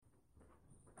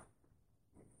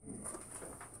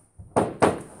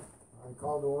I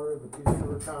call to order the Peace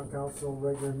River Town Council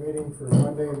regular meeting for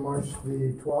Monday, March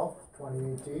the 12th,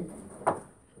 2018.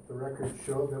 The record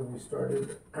showed that we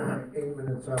started 8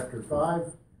 minutes after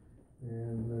 5,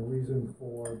 and the reason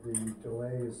for the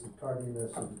delay is the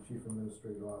tardiness of the Chief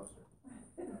Administrative Officer.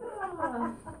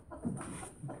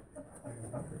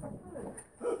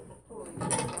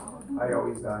 I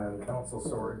always die on the council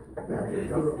sword. There you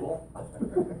go.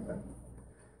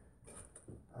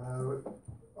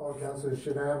 All councilors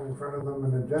should have in front of them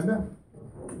an agenda.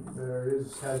 There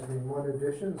has been one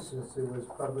addition since it was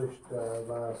published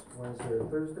last Wednesday or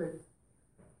Thursday,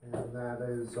 and that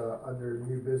is under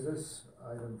new business,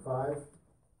 item 5,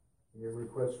 a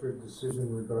request for a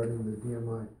decision regarding the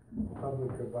DMI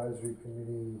Public Advisory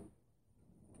Committee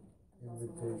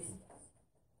invitation.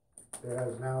 There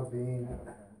has now been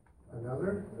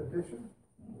another addition.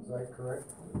 Is that correct,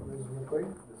 Ms.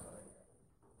 McQuaid?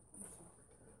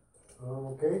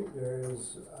 Okay, there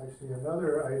is actually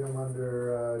another item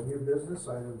under new business,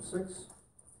 item 6.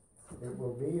 It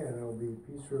will be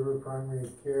Peace River Primary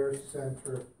Care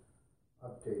Center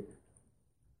update.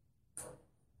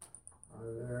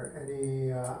 Are there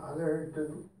any other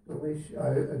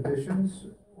additions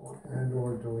and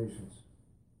or deletions?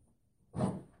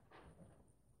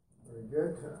 Very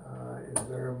good. Is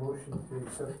there a motion to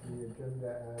accept the agenda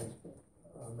as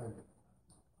amended?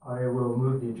 I will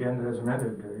move the agenda as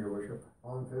amended, Your Worship.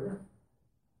 All in favor?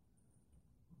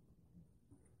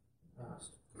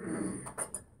 Passed.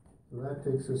 So that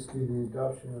takes us to the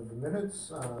adoption of the minutes.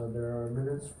 There are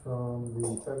minutes from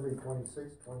the February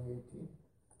 26, 2018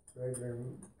 regular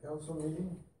council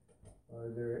meeting. Are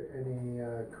there any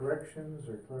corrections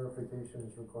or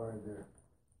clarifications required there?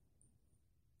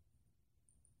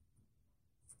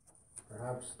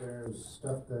 Perhaps there's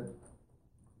stuff that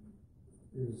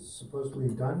is supposed to be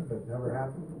done but never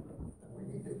happened, and we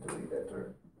need to delete it,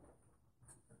 or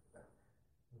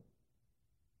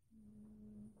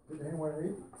did anyone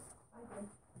read? I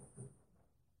did.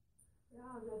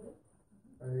 Yeah, I read it.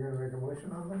 Are you going to make a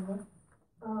motion on them then?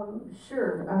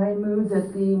 Sure. I move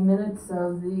that the minutes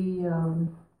of the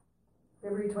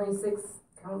February 26th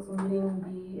council meeting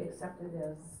be accepted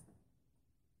as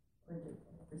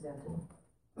presented.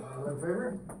 All in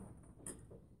favor?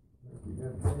 Thank you,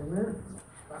 Deputy Mayor.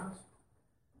 Passed.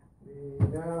 We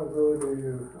now go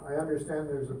to, I understand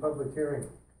there's a public hearing.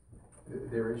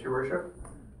 There is, Your Worship.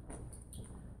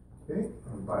 Okay.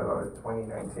 Bylaw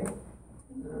 2019.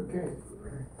 Okay.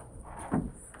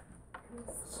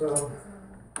 So,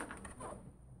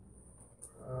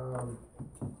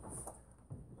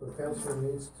 the council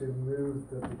needs to move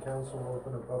that the council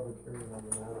open a public hearing on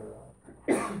the matter of.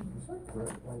 Is that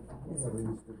correct? Like, we never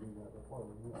used to do that before.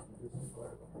 We used to just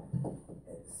clarify.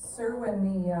 Sir, when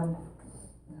the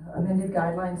amended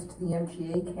guidelines to the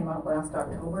MGA came out last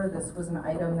October, this was an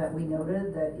item that we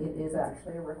noted that it is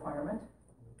actually a requirement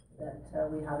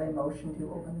that we have a motion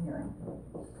to open the hearing.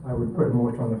 I would put a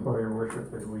motion on the floor, Your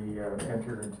Worship, that we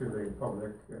enter into the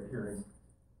public hearing.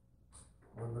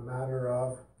 On the matter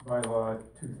of? Bylaw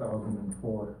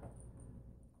 2004.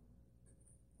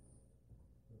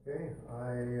 Okay,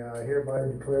 I hereby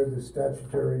declare the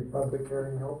statutory public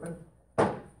hearing open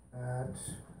at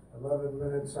 11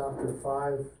 minutes after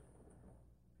 5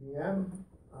 p.m.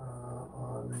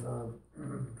 on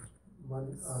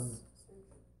Monday.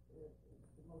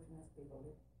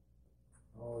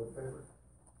 All in favor?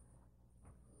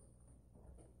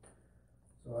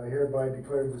 So I hereby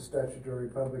declare the statutory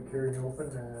public hearing open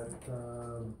at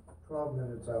 12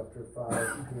 minutes after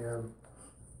 5 p.m.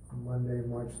 Monday,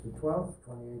 March the 12th,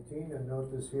 2018, and note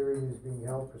this hearing is being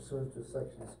held pursuant to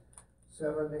sections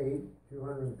 7, 8,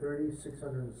 230,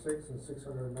 606, and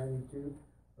 692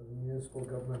 of the Municipal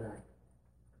Government Act.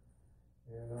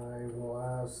 And I will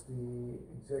ask the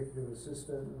Executive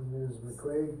Assistant, Ms.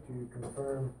 McQuaid, to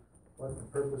confirm what the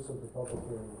purpose of the public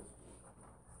hearing is.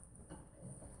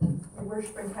 Your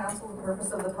Worship and Council, the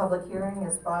purpose of the public hearing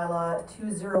is bylaw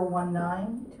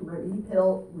 2019 to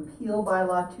repeal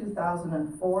bylaw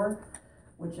 2004,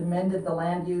 which amended the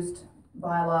land use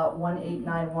bylaw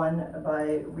 1891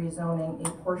 by rezoning a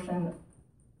portion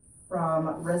from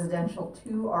residential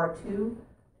 2R2 to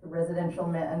residential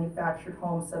manufactured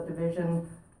home subdivision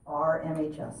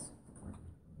RMHS.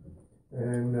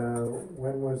 And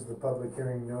when was the public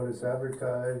hearing notice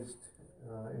advertised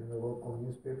in the local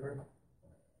newspaper?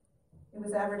 It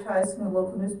was advertised in the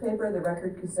local newspaper, the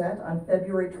Record Gazette, on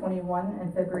February 21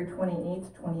 and February 28,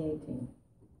 2018.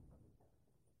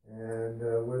 And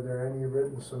were there any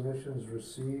written submissions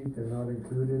received and not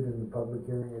included in the public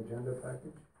hearing agenda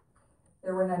package?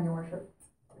 There were none, Your Worship.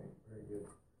 Okay, very good.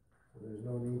 So there's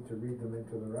no need to read them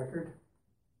into the record.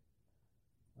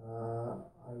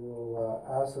 I will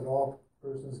ask that all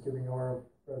persons giving oral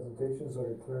presentations are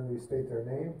to clearly state their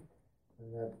name,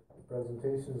 and that the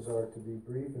presentations are to be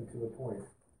brief and to the point.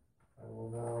 I will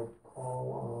now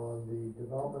call on the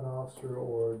development officer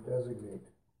or designate.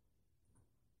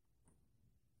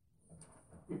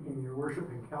 Evening, Your Worship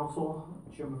and Council.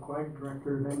 Jim McQuaig,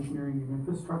 Director of Engineering and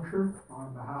Infrastructure,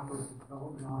 on behalf of the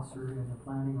Development Officer and the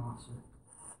Planning Officer.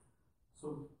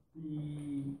 So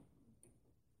the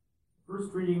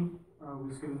first reading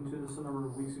was given to us a number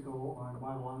of weeks ago on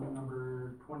bylaw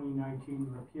number 2019,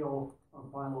 repeal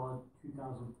of bylaw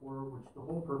 2004, which the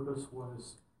whole purpose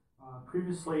was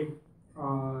previously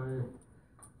the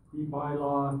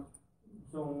bylaw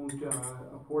zoned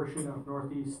a portion of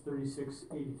Northeast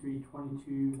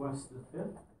 368322 west of the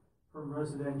 5th from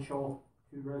residential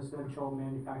to residential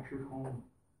manufactured home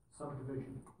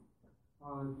subdivision.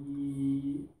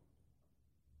 The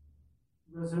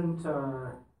resident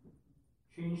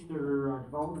changed their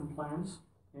development plans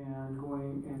and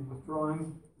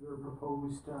withdrawing their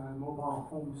proposed mobile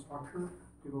home structure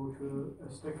to go to a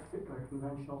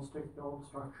conventional stick-built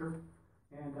structure,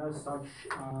 and as such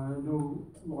no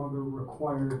longer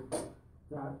require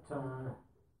that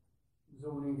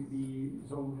zoning to be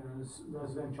zoned as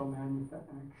residential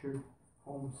manufactured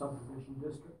home subdivision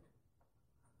district.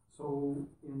 So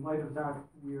in light of that,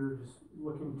 we're just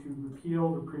looking to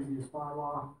repeal the previous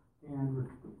bylaw and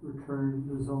return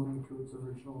the zoning to its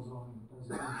original zoning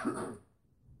designation.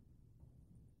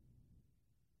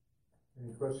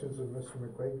 Any questions of Mr.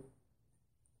 McQuaig?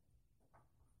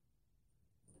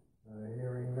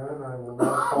 Hearing none, I will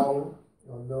now call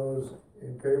on those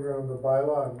in favor of the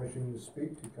bylaw and wishing to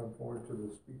speak to come forward to the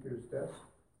speaker's desk.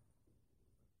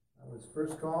 That was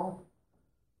first call,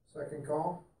 second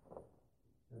call,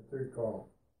 and third call.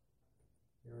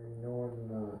 Hearing no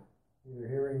one, either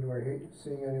hearing nor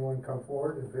seeing anyone come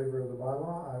forward in favor of the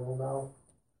bylaw, I will now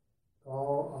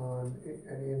call on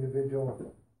any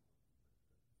individual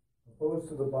opposed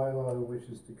to the bylaw who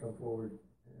wishes to come forward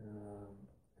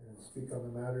and speak on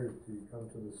the matter to come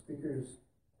to the speaker's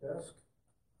desk.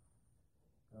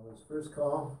 That was first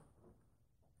call.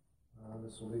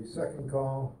 This will be second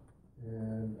call,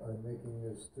 and I'm making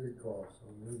this third call. So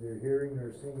neither hearing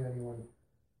nor seeing anyone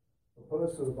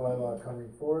opposed to the bylaw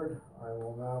coming forward, I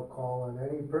will now call on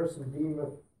any person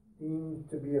deemed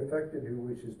to be affected who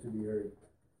wishes to be heard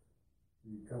to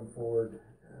come forward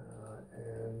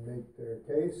and make their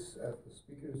case at the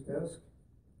speaker's desk.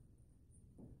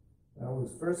 That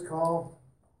was first call,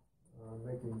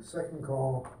 making second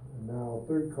call, and now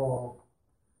third call.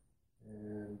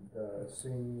 And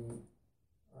seeing,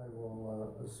 I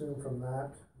will assume from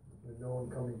that, with no one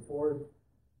coming forward,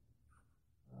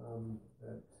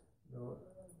 that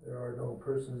there are no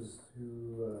persons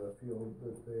who feel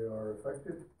that they are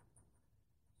affected.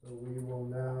 So we will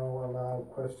now allow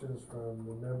questions from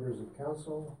the members of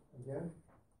council again.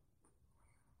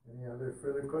 Any other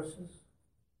further questions?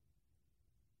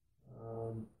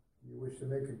 You wish to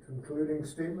make a concluding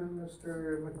statement,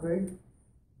 Mr. McQuaig?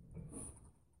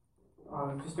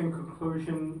 Just in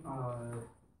conclusion,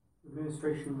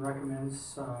 administration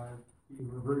recommends the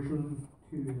reversion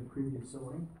to the previous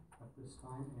zoning at this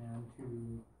time and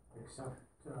to accept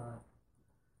the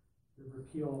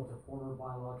repeal of the former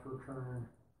bylaw to return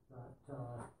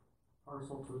that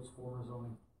parcel to its former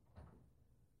zoning.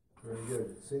 Very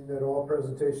good. Seeing that all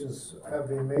presentations have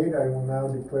been made, I will now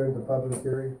declare the public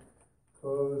hearing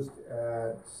closed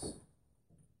at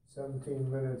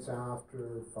 17 minutes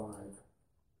after 5.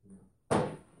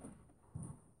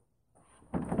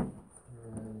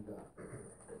 And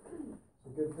it's a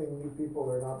good thing you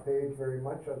people are not paid very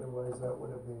much, otherwise that would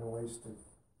have been a waste of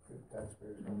good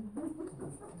taxpayers' money.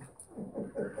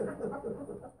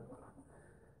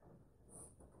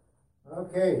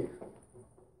 Okay.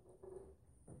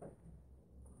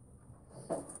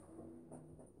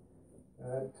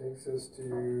 That takes us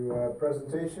to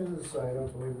presentations. I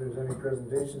don't believe there's any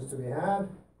presentations to be had.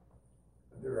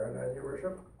 There are none, Your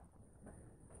Worship.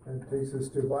 That takes us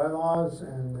to bylaws,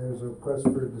 and there's a request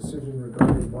for a decision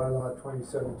regarding bylaw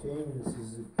 2017. This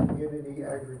is a community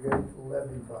aggregate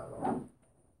levy bylaw.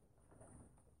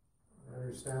 I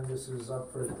understand this is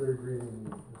up for third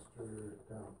reading, Mr.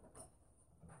 Down.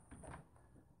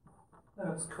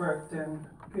 That's correct, and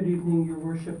good evening, Your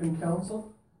Worship and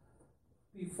Council.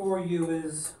 Before you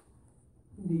is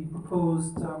the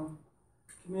proposed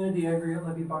community aggregate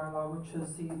levy bylaw, which,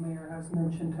 as the Mayor has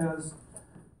mentioned, has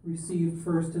received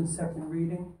first and second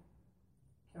reading.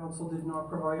 Council did not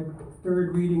provide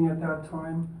third reading at that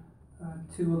time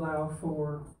to allow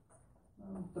for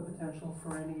the potential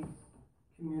for any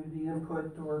community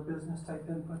input or business type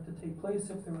input to take place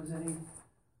if there was any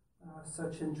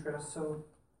such interest. So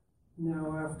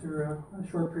Now, after a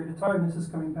short period of time, this is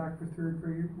coming back for third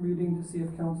reading to see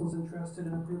if council's interested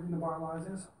in approving the bylaws.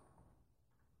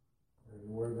 And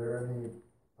were there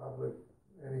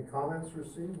any comments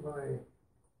received by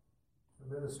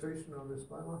administration on this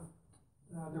bylaw?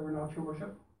 There were not, your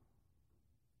worship.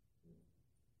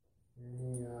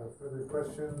 Any further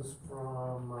questions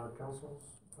from councilors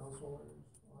on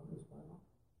this bylaw?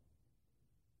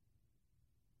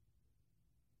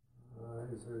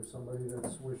 Is there somebody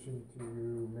that's wishing to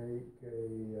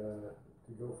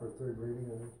to go for third reading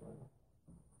on this bylaw?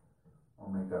 I'll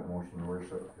make that motion, your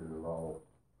worship, to allow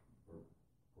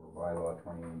for bylaw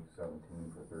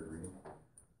 2017 for third reading.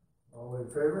 All in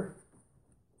favor?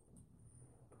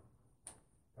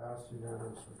 Passed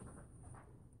unanimously.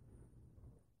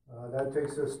 That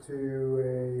takes us to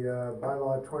a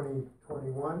bylaw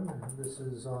 2021. This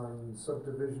is on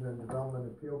subdivision and development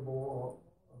appeal board,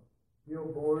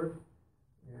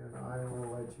 and I will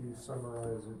let you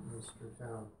summarize it, Mr.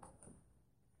 Town.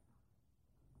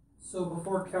 So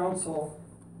before council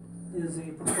is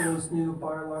a proposed new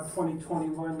bylaw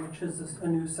 2021, which is a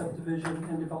new subdivision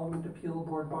and development appeal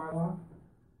board bylaw.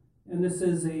 And this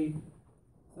is a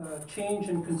change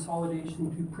and consolidation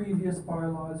to previous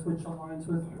bylaws, which aligns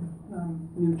with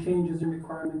new changes and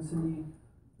requirements in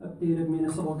the updated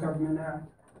Municipal Government Act.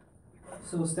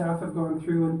 So staff have gone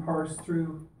through and parsed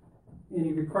through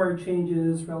any required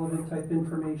changes, relevant type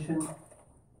information,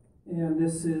 and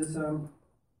this is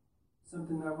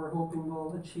something that we're hoping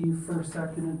will achieve first,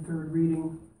 second, and third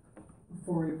reading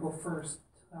before April 1st.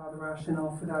 The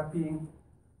rationale for that being,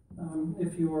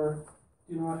 if you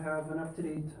do not have an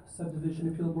up-to-date subdivision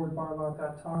appeal board bylaw at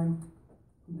that time,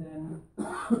 then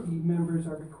the members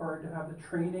are required to have the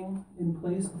training in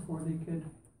place before they could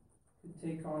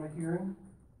take on a hearing.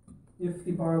 If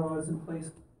the bylaw is in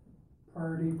place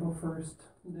prior to April 1st,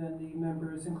 then the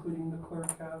members, including the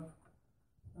clerk, have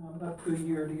up to a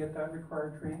year to get that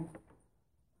required training.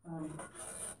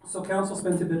 So council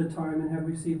spent a bit of time and have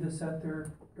received this at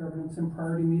their governance and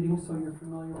priority meetings, so you're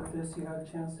familiar with this. You had a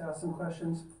chance to ask some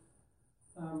questions.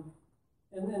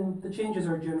 And the changes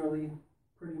are generally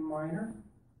pretty minor.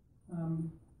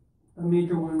 The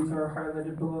major ones are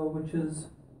highlighted below, which is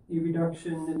a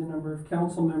reduction in the number of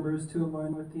council members to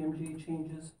align with the MGA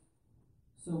changes.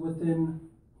 So within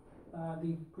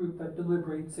the group that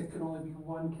deliberates, it can only be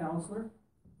one councillor.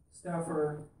 Staff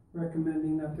are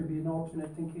recommending that there be an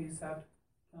alternate in case that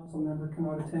council member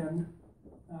cannot attend.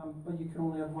 But you can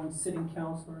only have one sitting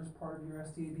councillor as part of your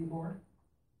SDAB board.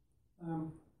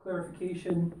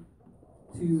 Clarification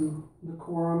to the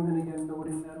quorum, and again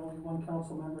noting that only one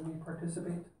council member may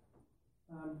participate.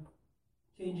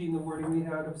 Changing the wording we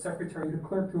had of secretary to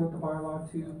clerk throughout the bylaw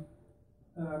to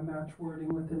match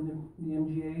wording within the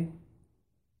MGA.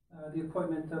 The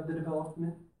appointment of the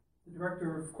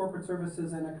Director of Corporate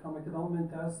Services and Economic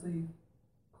Development as the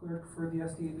clerk for the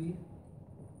SDAB.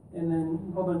 And then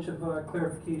a whole bunch of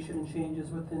clarification and changes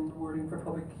within the wording for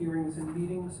public hearings and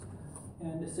meetings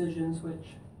and decisions,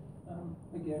 which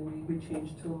again we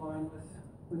changed to align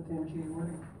with the MGA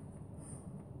wording.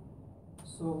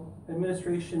 So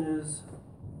administration is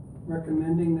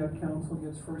recommending that council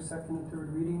gives first, second, and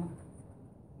third reading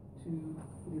to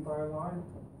the bylaw.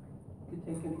 You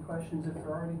can take any questions if there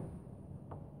are any.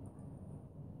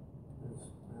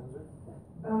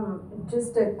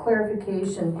 Just a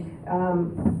clarification,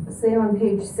 say on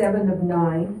page 7 of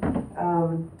 9,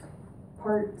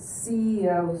 part C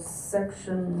of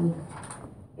section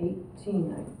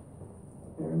 18,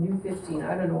 or new 15,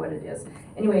 I don't know what it is.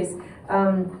 Anyways,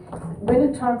 when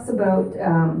it talks about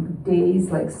days,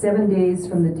 like 7 days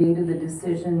from the date of the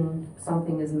decision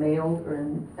something is mailed, or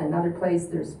in another place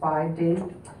there's 5 days,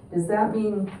 does that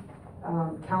mean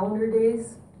calendar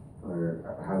days, or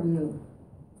how do you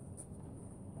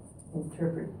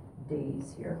interpret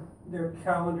days here? They're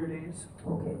calendar days.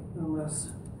 Okay.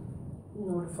 Unless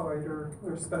notified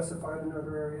or specified in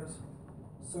other areas.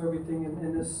 So everything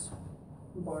in this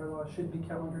bylaw should be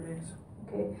calendar days.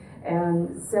 Okay,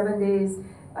 and 7 days,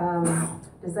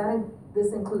 does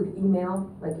this include email?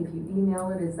 Like if you email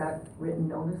it, is that written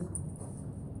notice?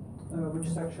 Which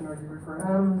section are you referring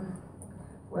to?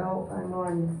 Well, I'm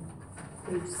on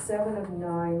page 7 of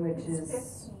 9, which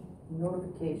is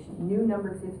notification, new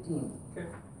number 15. Okay.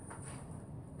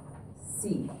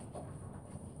 C.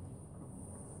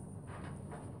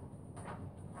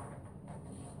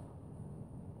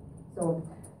 So,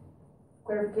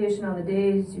 clarification on the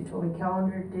days, you told me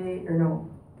calendar day, or no,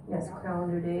 yes,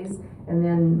 calendar days. And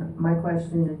then my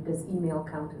question is, does email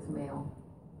count as mail?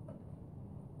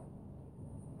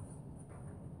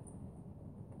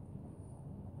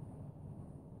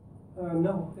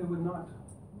 No, it would not.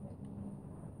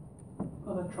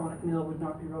 electronic mail would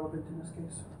not be relevant in this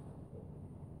case.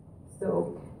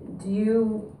 So, do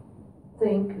you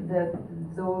think that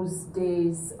those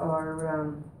days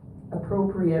are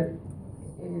appropriate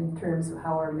in terms of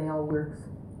how our mail works?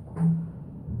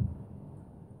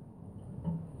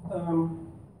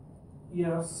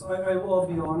 Yes, I will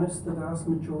be honest, the vast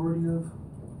majority of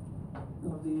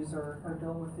these are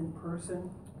dealt with in person.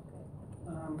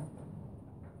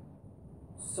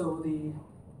 So the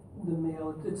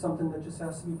mail, it's something that just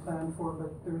has to be planned for,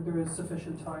 but there is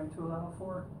sufficient time to allow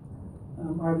for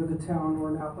either the town or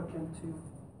an applicant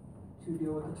to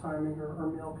deal with the timing or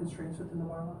mail constraints within the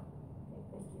bylaw.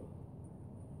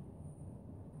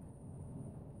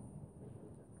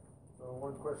 So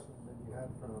one question that you had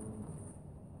from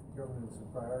Governance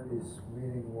and Priorities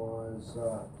meeting was,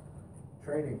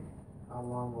 training. How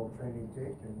long will training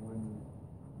take and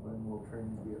when will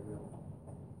training be available?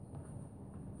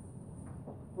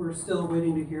 We're still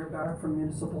waiting to hear back from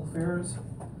Municipal Affairs.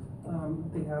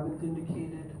 They haven't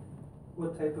indicated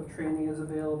what type of training is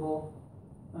available,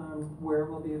 where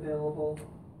it will be available,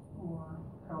 or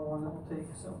how long it will take.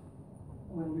 So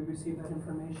when we receive that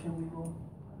information, we will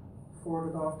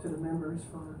forward it off to the members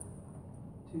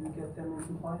to get them in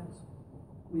compliance.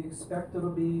 We expect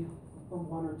it'll be a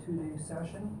 1 or 2 day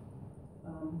session,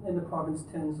 and the province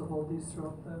tends to hold these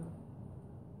throughout the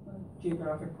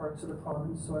geographic parts of the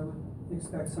province, so I would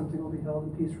expect something will be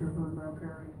held in Peace River and Grand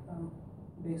Prairie,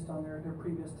 based on their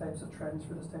previous types of trends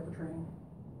for this type of training.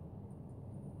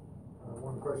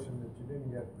 One question that you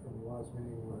didn't get from the last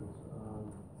meeting was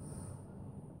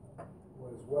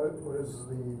what is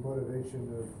the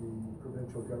motivation of the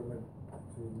provincial government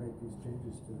to make these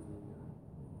changes to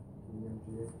the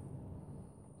MGA?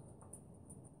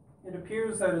 It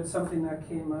appears that it's something that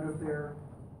came out of their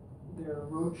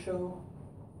roadshow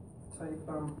type,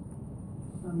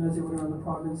 as they went around the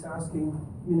province asking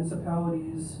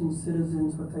municipalities and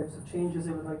citizens what types of changes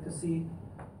they would like to see.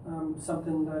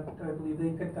 Something that I believe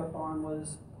they picked up on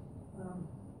was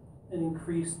an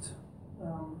increased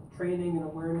training and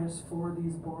awareness for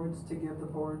these boards to give the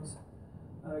boards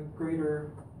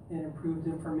greater and improved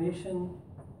information.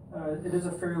 It is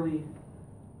a fairly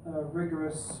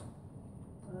rigorous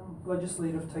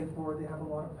legislative type board. They have a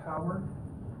lot of power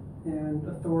and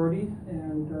authority,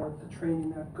 and the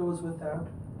training that goes with that,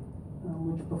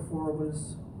 which before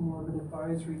was more of an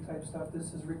advisory type stuff.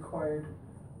 This is required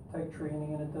type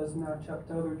training, and it does match up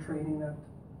to other training that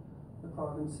the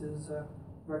province is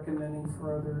recommending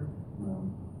for other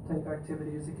type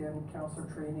activities. Again, counselor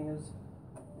training is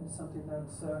something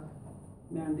that's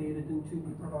mandated and to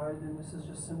be provided, and this is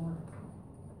just similar.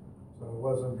 So it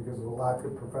wasn't because of the lack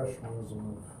of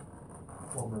professionalism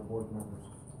of former board members?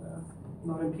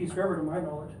 Not in Peace River, to my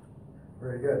knowledge.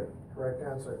 Very good. Correct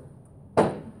answer.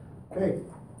 Okay.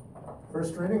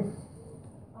 First reading.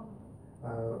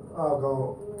 I'll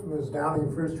go Ms.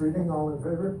 Downing, first reading. All in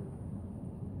favor?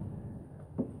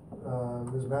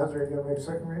 Ms. Mazur, are you going to make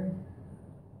second reading?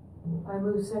 I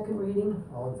move second reading.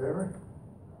 All in favor?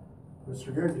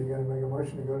 Mr. Good, you going to make a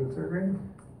motion to go to third reading?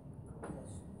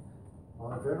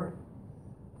 All in favor?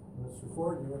 Mr.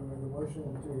 Ford, you going to make a motion to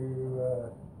do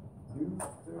third reading?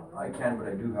 I can, but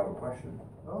I do have a question.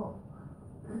 Oh.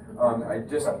 I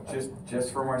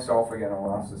just for myself again,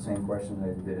 I'll ask the same question that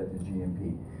I did at the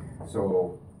GMP.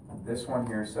 So this one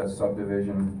here says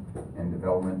Subdivision and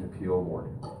Development Appeal Board.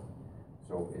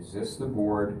 So is this the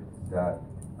board that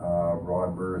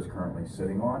Rod Burr is currently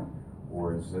sitting on,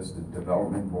 or is this the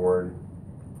Development Board,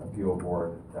 Appeal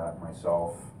Board that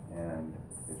myself and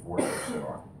his workers sit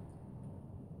on?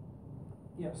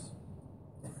 Yes.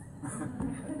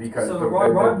 Because So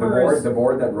the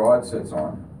board that Rod sits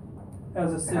on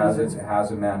As a citizen.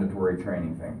 has a mandatory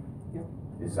training thing. Yep.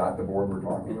 Is that the board we're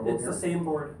talking about It's here? the same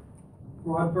board.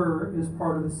 Rod Burr is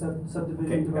part of the subdivision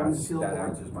Okay, development appeal that board,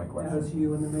 answers my question. as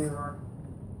you and the mayor are.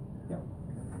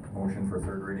 Motion for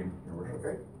third reading, Your Worship.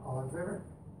 Okay. All in favor?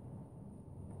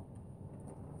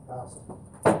 Passed.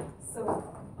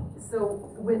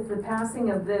 So with the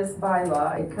passing of this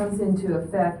bylaw, it comes into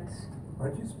effect.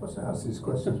 Aren't you supposed to ask these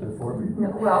questions before we? No,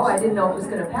 well, I didn't know it was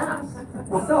gonna pass.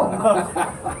 So,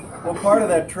 What part of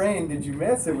that train did you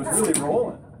miss? It was really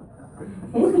rolling.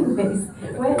 anyways,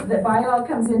 when the bylaw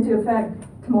comes into effect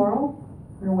tomorrow,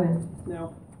 or when?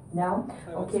 Now, Now?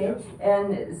 I would Okay, suggest.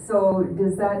 and so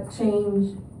does that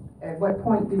change, at what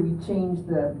point do we change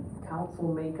the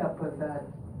council makeup of that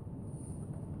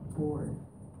board?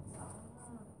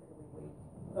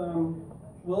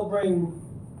 We'll bring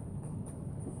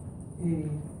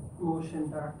a motion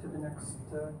back to the next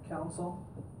council.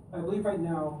 I believe right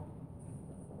now,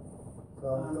 So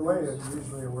the way it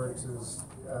usually works is,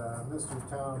 Mr.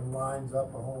 Town lines up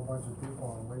a whole bunch of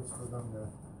people and waits for them to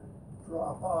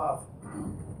drop off.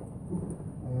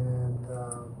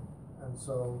 And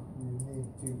so you need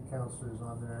two counselors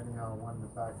on there anyhow, one to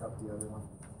back up the other one.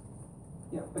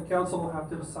 Yeah, the council will have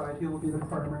to decide who will be the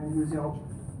primary and who's the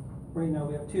alternate. Right now,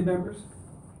 we have 3 members,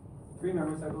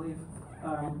 I believe.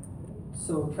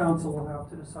 So council will have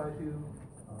to decide who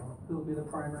will be the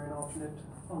primary and alternate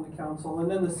on the council. And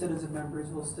then the citizen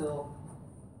members will still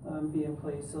be in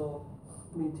place. They'll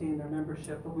maintain their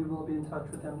membership, but we will be in touch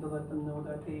with them to let them know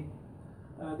that, hey,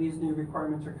 these new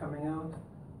requirements are coming out,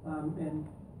 and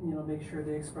make sure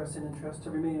they express an interest to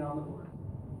remain on the board,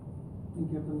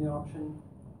 and give them the option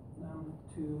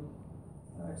to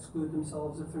exclude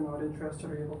themselves if they're not interested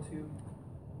or able to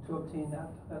obtain that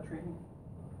training.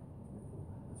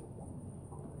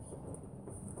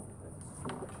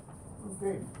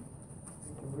 Okay, we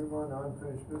can move on to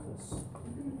unfinished business.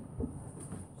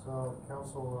 So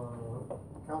council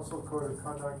code of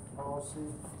conduct policy.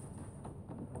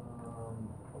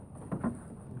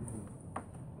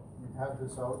 We've had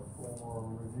this out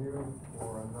for review for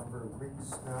a number of weeks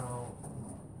now.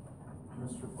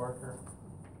 Mr. Parker?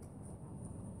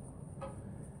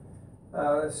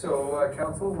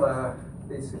 Council,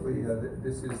 basically,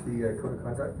 this is the code of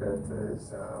conduct that is,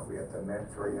 we have to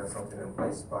mandatory have something in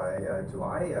place by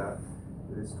July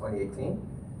this 2018.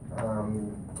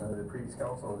 The previous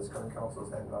council and this current council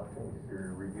has had an opportunity to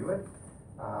review it.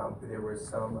 There were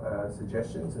some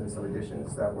suggestions and some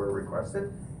additions that were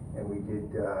requested, and we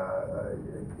did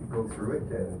go through it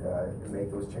and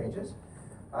make those changes.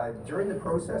 During the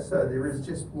process, there is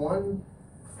just one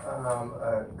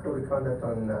code of conduct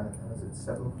on, is it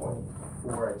 7.4?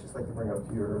 I'd just like to bring up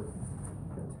to your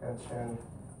attention.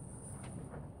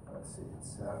 Let's see,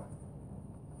 it's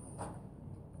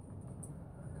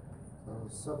So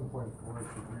 7.4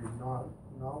 should read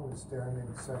notwithstanding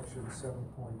section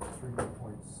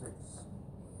 7.3.6.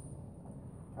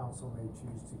 Council may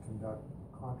choose to conduct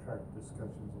contract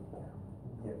discussions in camera.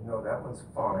 yeah, no, that one's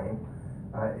fine.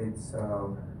 It's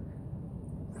 3.6.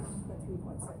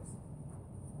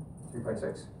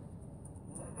 3.6.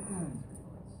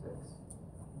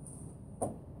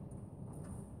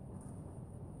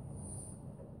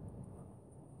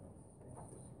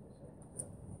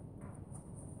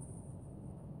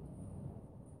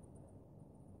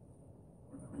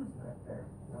 Not there,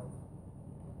 no.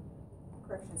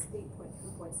 Corrections,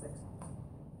 8.3.6.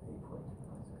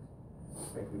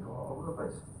 8.6. Make me go all over the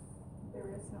place. There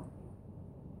is no.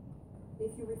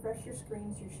 If you refresh your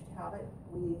screens, you should have it.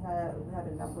 We had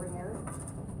a numbering error.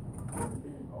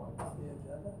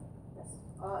 Yes.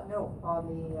 No, on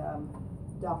the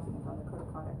document, on the code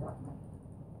of conduct document.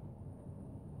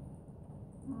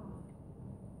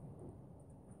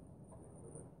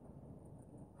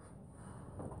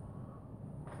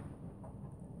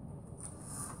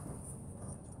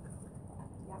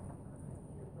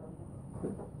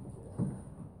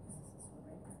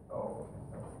 Oh.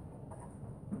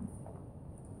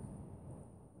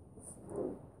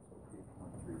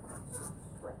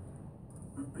 Correct.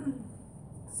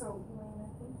 So, Elaine, I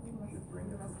think you must bring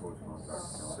the rest of the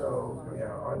So,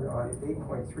 yeah, on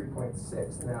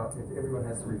 8.3.6, now, if everyone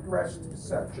has the refreshed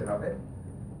section of it,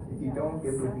 if you don't,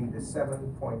 it would be the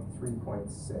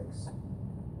 7.3.6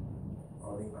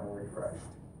 on the unrefreshed.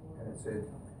 And it said,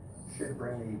 should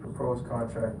bring the proposed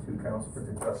contract to council for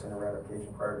discussion and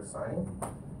ratification prior to signing.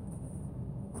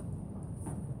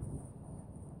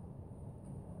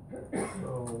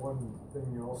 So one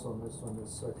thing you also missed on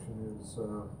this section is,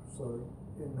 so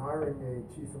in hiring a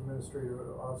chief administrative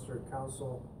officer,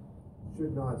 council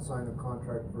should not sign a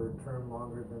contract for a term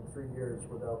longer than 3 years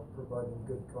without providing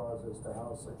good cause as to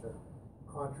how such a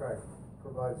contract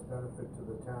provides benefit to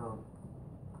the town.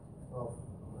 Well,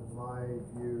 in my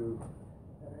view,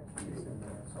 yeah,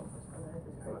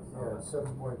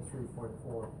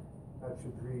 7.3.4, that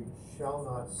should read, shall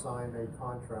not sign a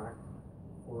contract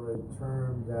for a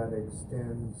term that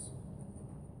extends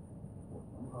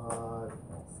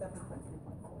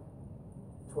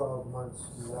 7.3.4. 12 months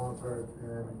longer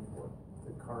than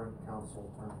the current council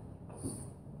term.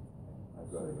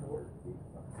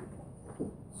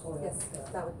 So Yes,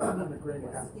 that would I'm be, agreeing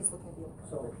with yes, that. he's looking at the.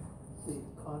 So the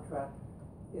contract,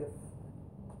 if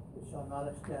it shall not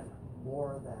extend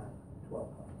more than 12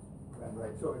 months.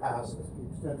 Right, So it past, can be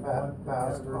extended past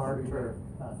our anniversary term. date.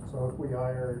 So if we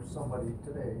hire somebody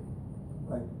today,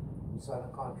 Right, we sign a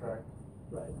contract,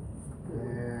 right.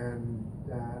 and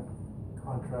that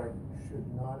contract should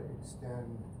not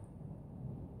extend,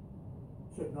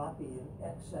 Should not be in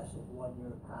excess of 1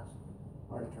 year past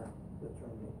our term. the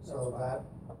term means. So That's that,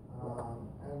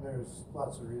 and there's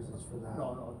lots of reasons for that.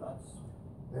 fine. No, that's,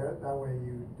 There, that way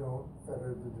you don't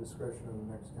fetter the discretion of the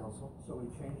next council. so we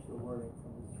changed the wording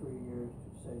from 3 years to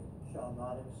say shall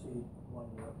not exceed 1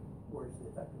 year. Where's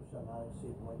the effective shall not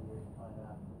exceed 1 year's time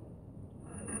after.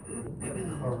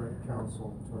 Current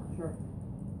council term. Sure.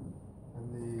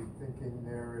 And the thinking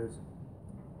there is,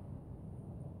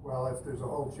 well, if there's a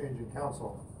whole change in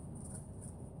council,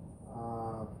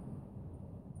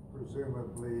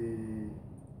 presumably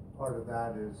part of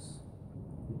that is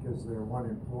because they're one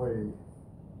employee,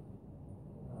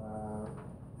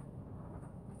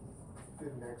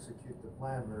 didn't execute the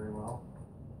plan very well,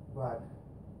 but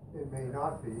it may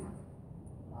not be,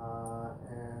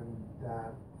 and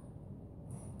that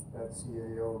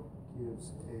CAO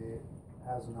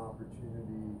has an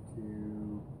opportunity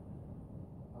to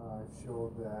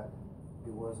show that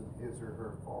it wasn't his or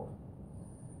her fault,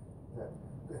 that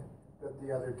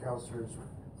the other councillors,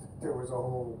 there was a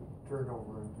whole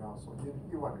turnover in council.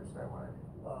 You understand what I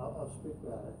mean? I'll speak to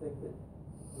that. I think that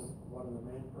one of the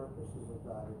main purposes of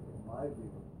that, in my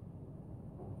view,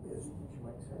 is,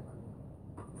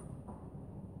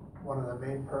 one of the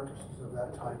main purposes of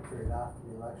that time period after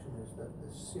the election is that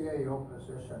the CAO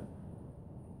position,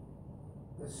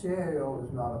 the CAO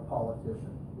is not a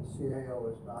politician. The CAO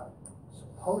is not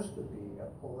supposed to be a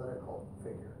political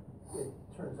figure. It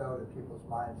turns out in people's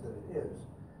minds that it is.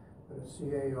 But a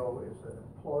CAO is an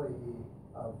employee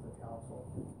of the council.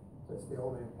 That's the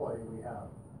only employee we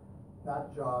have.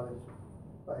 That job is,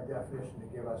 by definition, to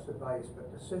give us advice, but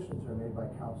decisions are made by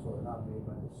council and not made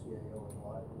by the CAO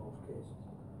in most cases.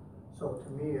 So to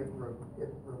me, it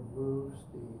removes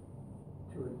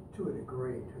to a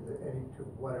degree, to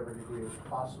whatever degree is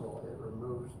possible, it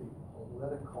removes the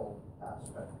political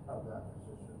aspect of that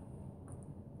position,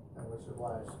 and which is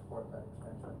why I support that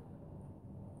extension.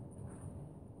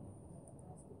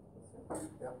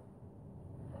 Yep.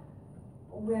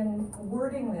 When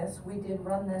wording this, we did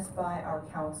run this by our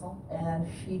council, and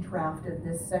she drafted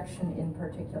this section in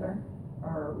particular,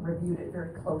 or reviewed it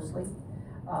very closely.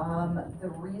 The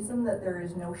reason that there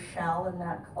is no shall in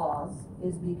that clause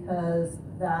is because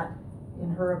that,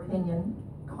 in her opinion,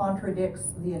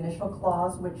 contradicts the initial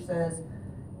clause, which says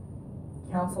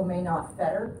council may not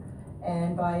fetter,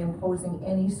 and by imposing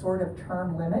any sort of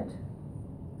term limit,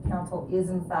 council is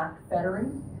in fact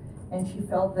fettering, and she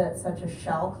felt that such a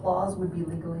shall clause would be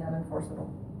legally unenforceable.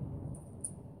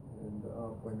 And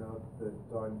I'll point out that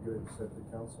Dawn Good said the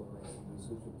council makes the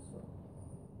decisions, so.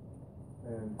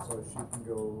 And so she can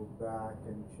go back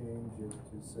and change it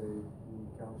to say the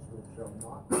council shall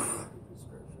not be at the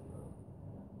discretion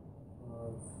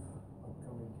of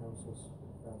upcoming councils,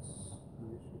 if that's the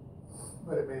issue.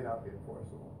 But it may not be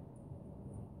enforceable.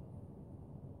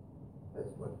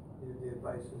 That's what the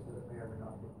advice is, that it may or may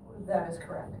not be enforceable. That is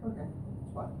correct. Okay. It's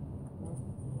fine.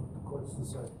 The court's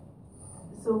decide.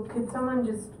 So could someone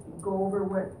just go over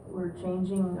what we're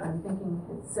changing? I'm thinking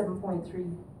it's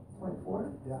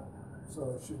 7.3.4. Yeah,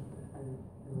 so it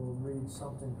will read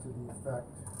something to the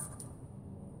effect,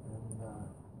 and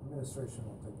administration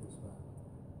will take this back.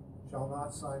 Shall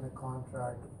not sign a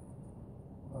contract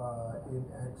in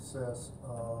excess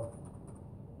of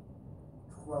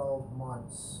 12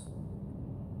 months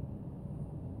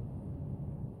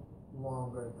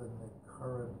longer than the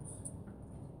current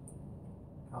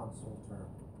council term.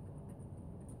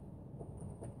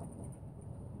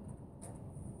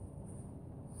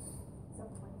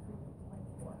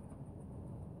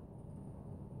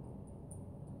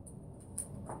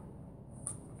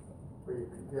 Or you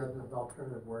could, the other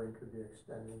alternative wording could be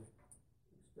extending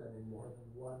more than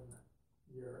 1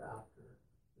 year after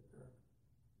the term.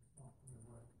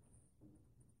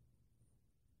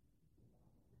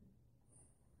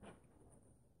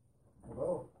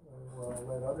 Hello, I'll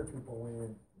let other people weigh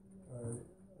in.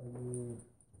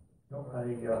 No, I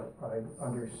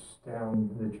understand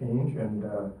the change, and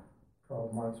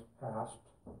 12 months past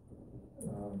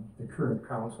the current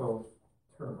council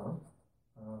term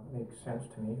makes sense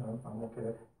to me. I'm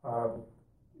okay.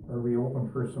 Are we open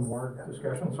for some more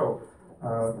discussion? So,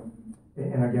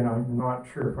 and again, I'm not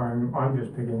sure if I'm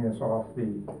just picking this off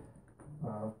the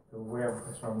web,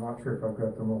 so I'm not sure if I've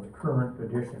got the most current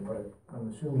edition, but I'm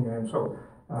assuming I am. So,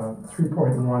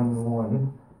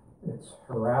 3.11, it's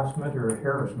harassment or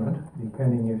harassment,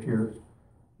 depending if you're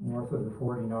north of the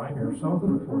 49 or south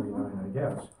of the 49, I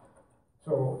guess.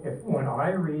 So, when I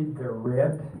read the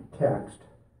red text,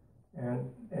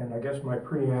 and I guess my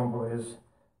preamble is,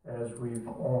 as we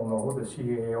all know, the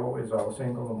CAO is a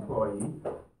single employee.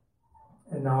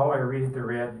 And now I read the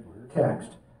red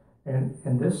text,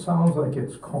 and this sounds like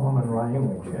it's common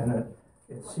language, and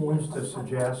it seems to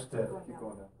suggest that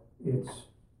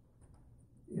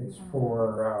it's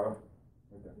for,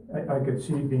 I could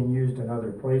see it being used in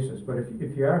other places, but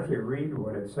if you actually read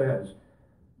what it says,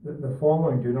 the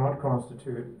following do not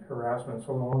constitute harassment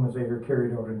so long as they are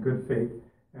carried out in good faith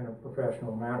and a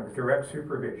professional manner. Direct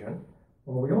supervision,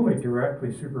 well, we only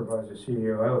directly supervise the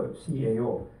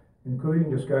CAO, including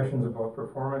discussions about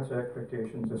performance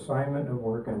expectations, assignment of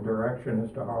work, and direction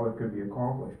as to how it could be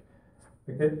accomplished.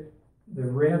 The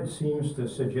red seems to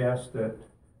suggest that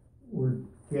we're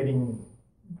getting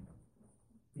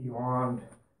beyond,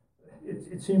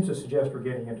 it seems to suggest we're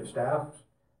getting into staff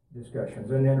discussions,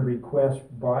 and then requests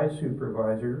by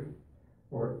supervisors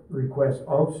or requests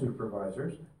of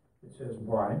supervisors. It says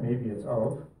by, maybe it's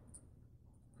of,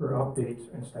 for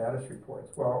updates and status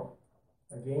reports. Well,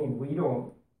 again, we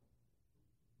don't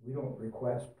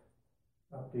request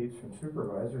updates from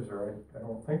supervisors, or I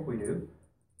don't think we do.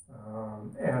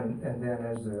 And then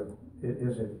as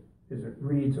it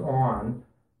reads on,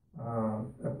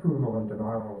 approval and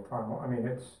denial of time. I mean,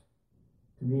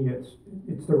 to me,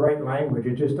 it's the right language.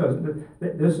 It just doesn't.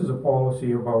 This is a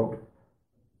policy about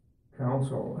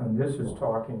council, and this is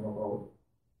talking about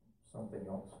something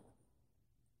else.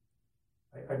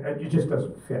 It just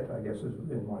doesn't fit, I guess, is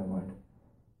in my mind.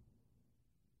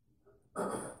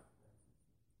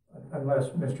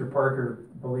 Unless Mr. Parker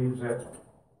believes that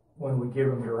when we give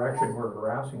him direction, we're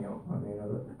harassing him. I mean,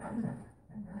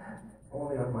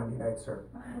 Only on Monday night, sir.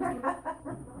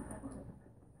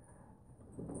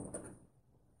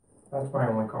 that's my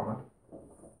only comment.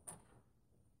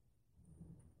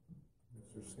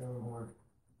 Mr. Scannahorn.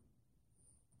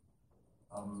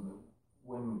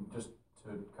 When, just to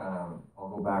kind of, I'll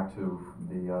go back to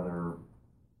the other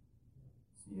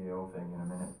CAO thing in a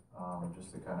minute,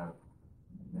 just to kind of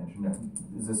mention it.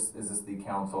 Is this the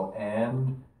council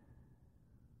and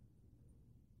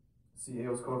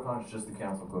CAO's code of conduct, just the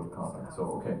council code of conduct? So,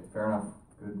 okay, fair enough.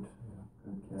 Good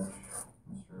catch,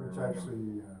 Mr. Which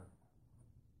actually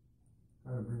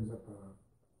kind of brings up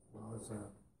well, it's a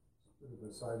bit of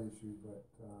a side issue, but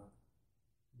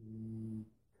the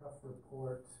CUF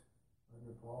report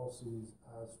under policies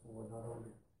asks for not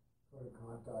only code of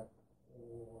conduct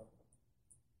for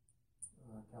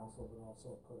council, but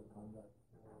also code of conduct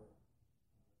for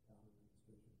town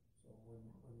administration. So when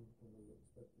can we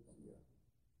expect to see that?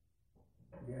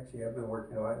 We actually have been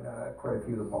working on quite a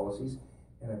few of the policies,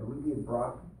 and I believe we had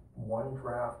brought one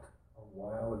draft a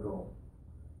while ago.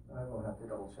 I will have to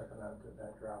double check on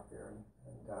that draft there,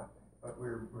 but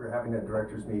we're having a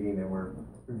directors meeting, and we're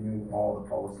reviewing all the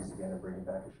policies again and bringing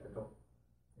back a schedule.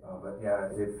 But yeah,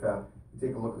 if you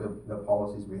take a look at the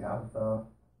policies we have, I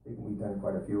think we've done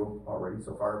quite a few already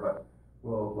so far, but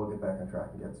we'll get back on track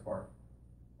and get some more.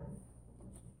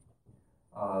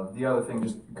 The other thing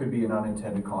just could be an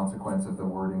unintended consequence of the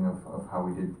wording of how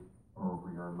we did, or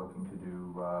we are looking to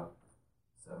do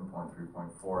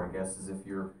 7.3.4, I guess, is if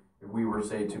we were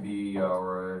say to be,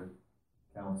 or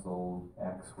council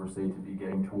X were say to be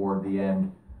getting toward the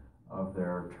end of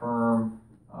their term,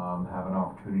 have an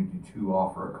opportunity to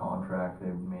offer a contract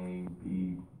that may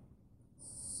be,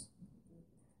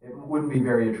 it wouldn't be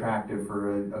very attractive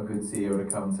for a good CEO to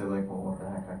come and say like, well, what the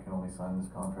heck, I can only sign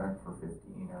this contract for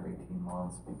 15 or 18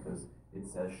 months because it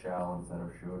says shall instead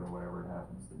of should or whatever it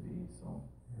happens to be. So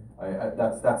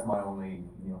that's my only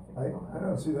thinking on that. I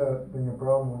don't see that being a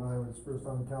problem. When I was first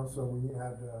on council, we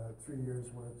had 3 years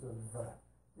worth of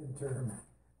interim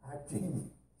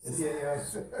acting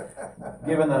CAOs.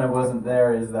 Given that I wasn't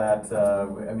there, is that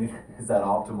is that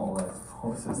optimal? I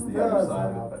suppose is the other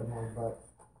side of it. But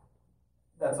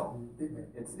that's all.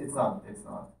 It's not.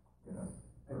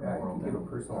 I can give a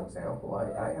personal example.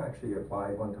 I actually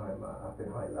applied one time up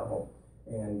in high level,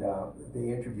 and they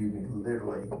interviewed me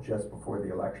literally just before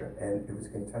the election, and it was a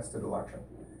contested election,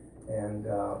 and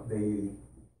they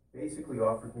basically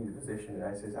offered me the position, and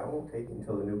I says I won't take it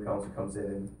until the new council comes in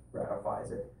and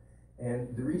ratifies it.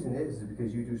 And the reason is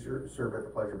because you do serve at the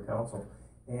pleasure of council,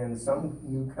 and some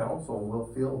new council will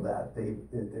feel that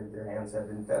their hands have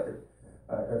been fettered.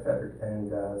 And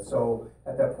so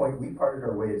at that point we parted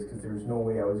our ways because there was no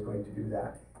way I was going to do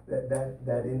that.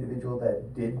 That individual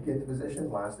that did get the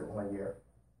position lasted 1 year,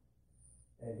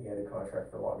 and he had a contract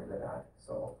for longer than that.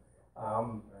 So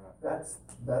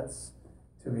that's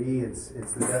to me it's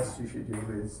the best you should do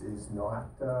is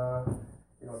not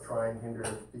try and hinder,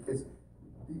 because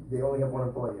they only have one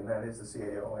employee, and that is the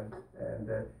CAO, and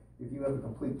if you have a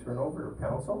complete turnover of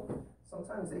council,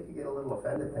 sometimes they could get a little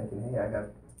offended thinking, hey, I got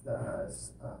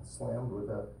slammed with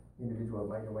a individual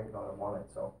that might not have won it.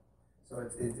 So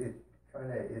it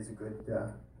kind of is a good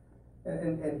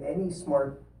and any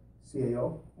smart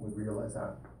CAO would realize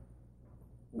that.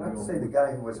 Not to say the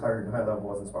guy who was hired in high level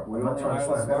wasn't smart. We I'm not only trying to hire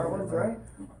the slam smart everyone, ones, right?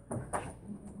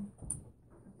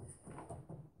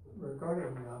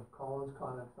 Regarding Colin's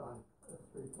comments on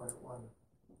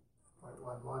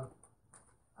 3.1.11,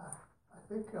 I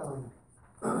think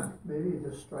maybe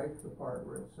just strike the part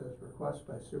where it says request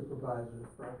by supervisors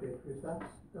for update, because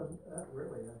doesn't that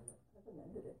really, I've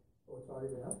amended it. oh, it's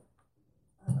already been up?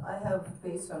 I have,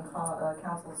 based on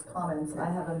council's comments,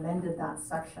 I have amended that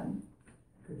section.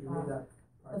 Could you read that?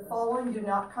 The following do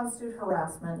not constitute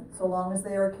harassment so long as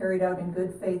they are carried out in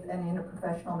good faith and in a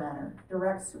professional manner.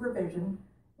 Direct supervision,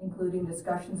 including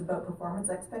discussions about performance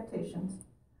expectations,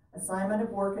 assignment of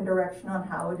work and direction on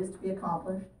how it is to be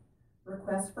accomplished,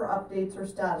 requests for updates or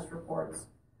status reports,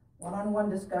 one-on-one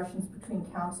discussions between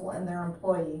council and their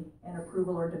employee, and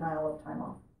approval or denial of time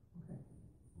off.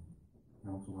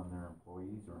 Council and their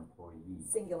employees or employees?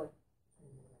 Singular.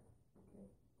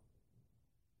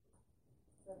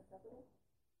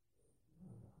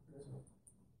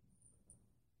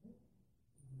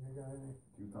 You got any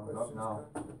Two thumbs up questions, now.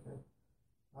 comments? Okay.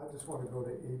 I just wanna go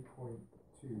to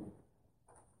 8.2.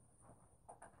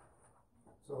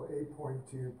 So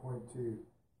 8.2.2,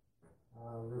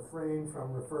 refrain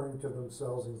from referring to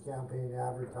themselves in campaign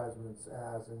advertisements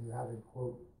as, and you have in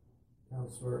quote,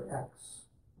 Councillor X.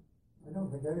 I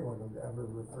don't think anyone would ever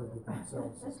refer to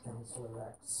themselves as Councillor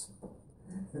X.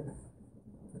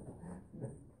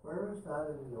 Where is that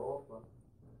in the old one?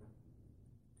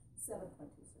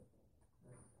 7.26.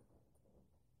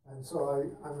 And so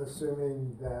I'm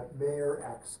assuming that Mayor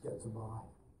X gets a bye.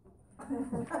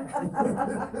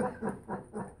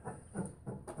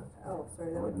 Oh,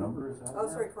 sorry, that What would be, number is that? oh,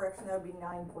 sorry, correction, that would be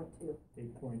 9.2.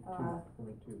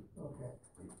 8.2.2. Okay.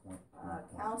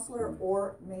 Councillor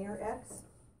or Mayor X?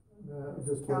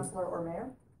 Just Councillor or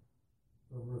Mayor?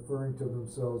 referring to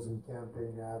themselves in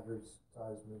campaign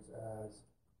advertisements as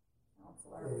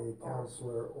Councillor a or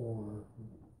councillor or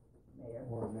Mayor.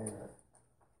 mayor.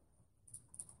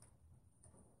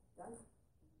 Done?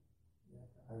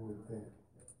 I would think.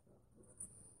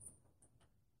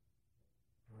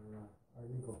 Our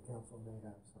legal counsel may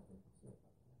have something to say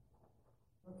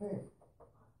about that. Okay.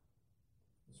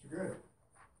 Mr. Good?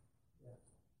 Yes.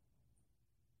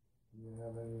 Do you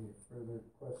have any further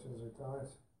questions or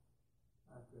comments?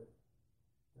 I'm good.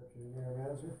 Deputy Mayor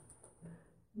Manager?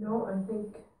 No, I think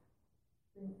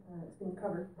it's been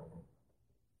covered.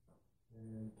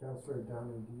 And Councillor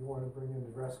Downing, do you want to bring in the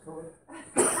dress code?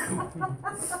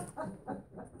 So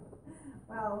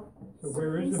Well,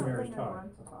 where is the something mayor's I talk?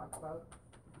 wanted to talk about.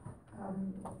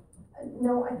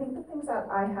 No, I think the things that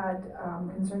I had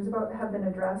concerns about have been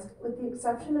addressed, with the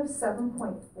exception of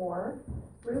 7.4.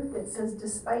 Ruth, it says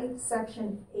despite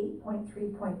section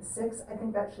 8.3.6, I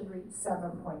think that should read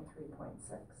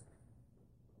 7.3.6.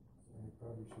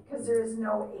 Because there is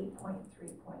no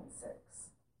 8.3.6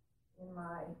 in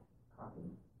my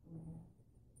copy.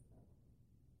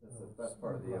 That's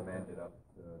part of the amended up.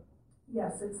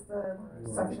 Yes, it's the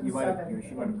You section might have- 7,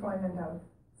 she might have caught employment of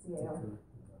CAO.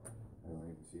 I don't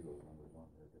even see those numbers on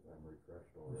there because I'm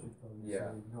refreshed We already. should probably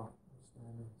Yeah. say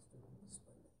notwithstanding instead of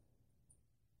despite.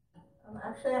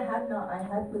 Actually, I had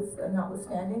with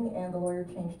notwithstanding, and the lawyer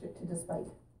changed it to despite.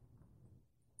 And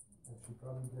she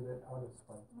probably did it out of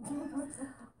spite.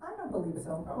 I don't believe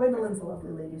so. Gwendolyn's a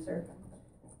lovely lady, sir.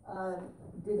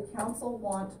 Did council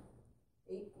want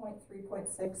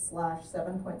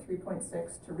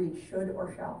 8.3.6/7.3.6 to read should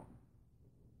or shall?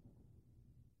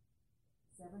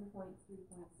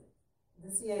 7.3.6. The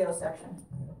CAO section.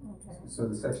 Okay. So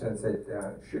the section that said,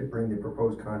 should bring the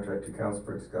proposed contract to council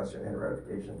for discussion and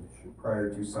ratification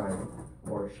prior to signing,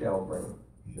 or shall bring.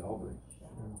 Shall be. May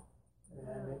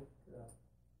I make a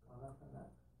comment on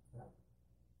that? Yeah.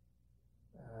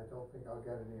 I don't think I'll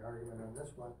get any argument on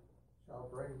this one. Shall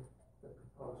bring the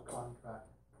proposed contract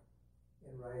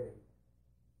in writing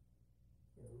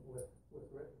with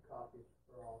written copies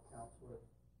for all councillors.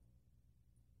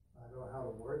 I don't know how to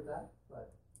word that,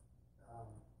 but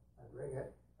I bring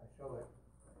it, I show it,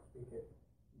 I speak it,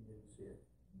 you didn't see it.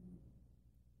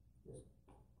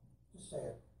 Just say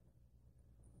it.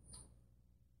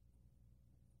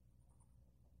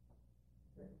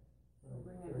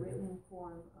 Bring a written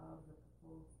form of the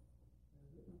proposed, a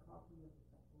written copy of the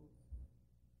proposed.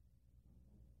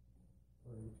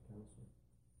 For each council.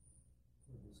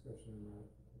 For discussion and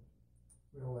ratification.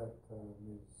 We'll let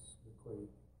Ms.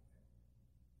 McQuaid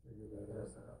figure that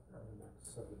out in the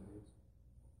next 7 days.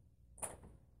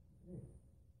 Okay.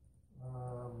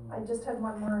 I just had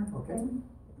one more Okay. thing,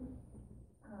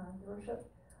 Your Worship.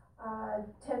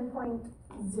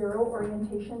 10.0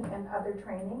 orientation and other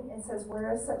training. It says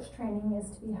whereas such training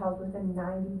is to be held within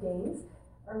 90 days.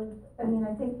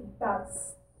 I think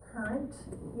that's current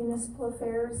municipal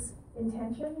affairs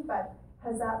intention, but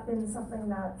has that been something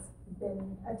that's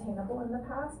been attainable in the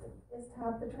past, is to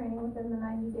have the training within the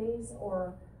 90 days,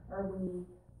 or are we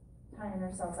tying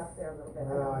ourselves up there a little bit?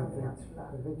 Well, I don't know the answer to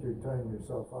that. I think you're tying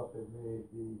yourself up. It may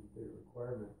be the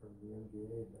requirement from the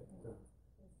MGA, but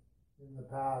in the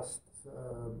past,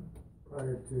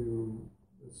 prior to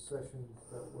the sessions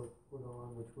that were put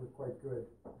on, which were quite good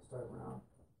this time around,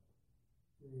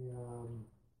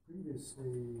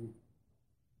 previously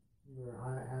you were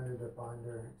handed a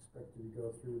binder, expected to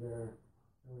go through there.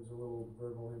 There was a little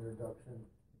verbal introduction,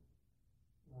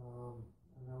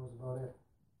 and that was about it.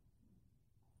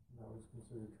 That was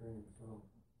considered training, so.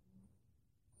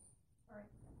 Alright.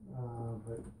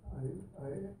 But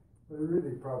but it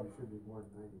really probably should be more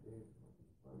than 90 days.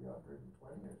 Probably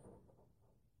 120 or so.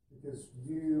 Because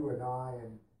you and I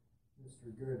and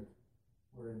Mr. Good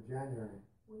were in January.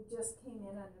 We just came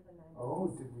in under the 90 Oh,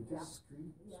 days. did we just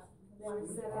street? Yeah. Then we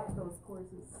set up those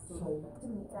courses. So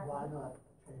why not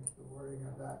change the wording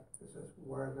of that? It says,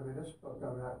 where the municipal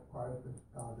government requires the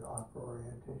municipality to offer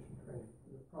orientation training.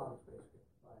 The province basically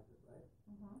provides it, right?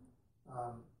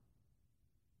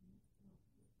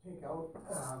 Take out,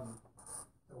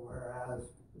 the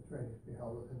whereas the training is to be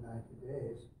held within 90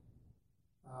 days.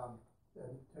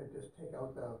 Then to just take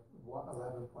out the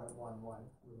 11.11,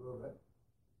 remove it.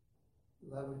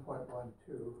 11.12,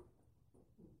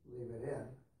 leave it in,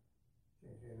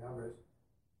 changing the numbers,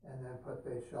 and then put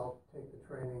they shall take the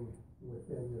training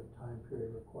within the time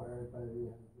period required by the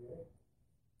MGA.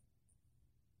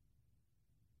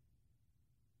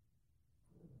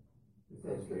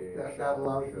 Because that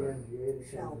allows the MGA to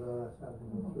change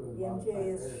something through. The MGA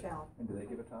is shall, And do they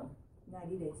give a time?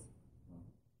 90 days.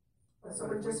 So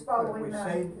we're just following that.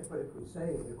 But if we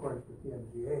say, in accordance with the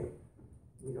MGA,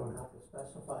 we don't have to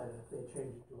specify that if they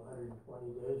change it to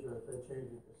 120 days, or if they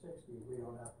change it to 60, we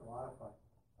don't have to modify.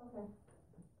 Okay.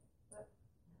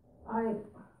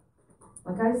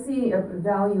 I see a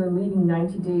value in leaving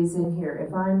 90 days in here.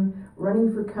 If I'm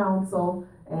running for council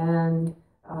and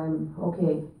I'm,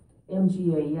 okay,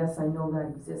 MGA, yes, I know that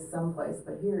exists someplace,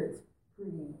 but here it's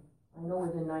pretty, I know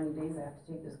within 90 days I have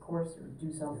to take this course or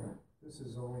do something. Yeah. This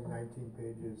is only 19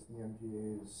 pages. The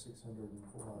MGA is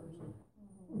 604 hours.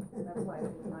 That's why I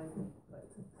didn't mind it, but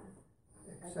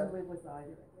I can live with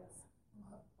either, I guess.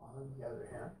 On the other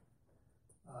hand,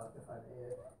 if I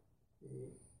may,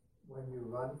 when you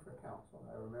run for council,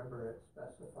 I remember it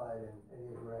specified in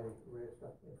any of the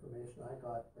information I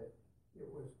got that it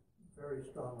was very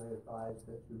strongly advised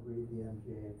that you read the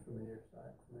MGA and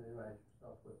familiarize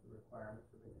yourself with the requirements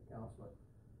of being a councillor.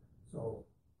 So,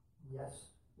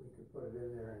 yes, we could put it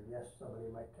in there, and yes, somebody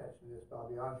might catch this, but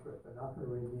I'll be honest with you, if they're not gonna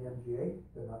read the MGA,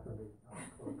 they're not gonna read the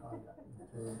code of conduct.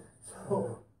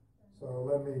 So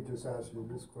let me just ask you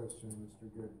this question,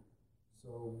 Mr. Good.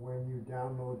 So when you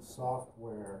download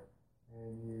software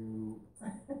and you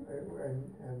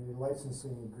and the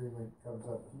licensing agreement comes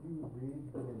up, do you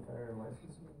read the entire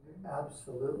licensing agreement?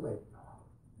 Absolutely.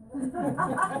 And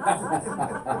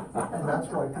that's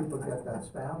why people get that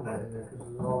spam right in there, because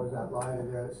there's always that line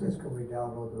in there that says, can we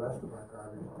download the rest of our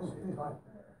garbage at the same time?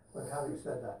 But having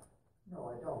said that, no,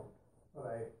 I don't, but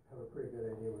I have a pretty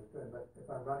good idea what's good. But if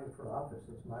I'm running for office,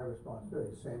 it's my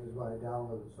responsibility, same as when I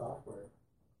download the software.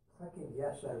 Clicking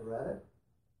yes, I've read it,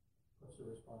 what's the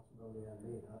responsibility on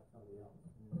me, not somebody else?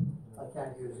 I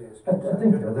can't use the excuse. I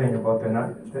think the thing about the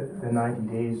 90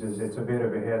 days is it's a bit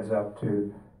of a heads up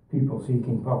to people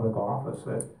seeking public office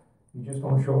that you just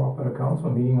don't show up at a council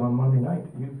meeting on Monday night.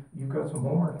 You've got some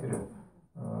homework to do.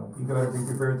 You got to be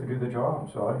prepared to do the job.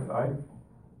 So I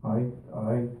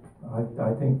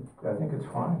think it's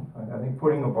fine. I think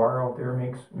putting a bar out there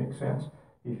makes sense.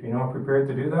 If you're not prepared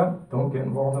to do that, don't get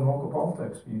involved in local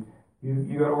politics. You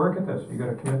got to work at this. You got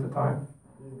to commit the time.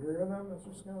 Do you agree with that,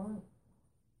 Mr. Scanlon?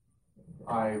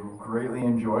 I greatly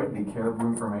enjoyed the Caribou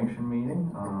information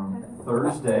meeting on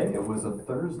Thursday. It was a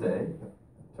Thursday.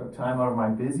 Took time out of my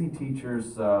busy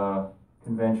teachers'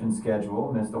 convention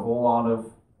schedule. Missed a whole lot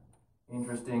of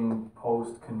interesting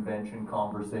post-convention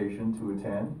conversation to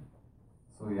attend.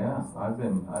 So yeah, I've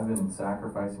been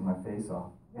sacrificing my face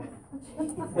off.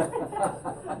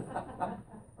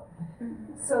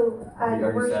 So, Are you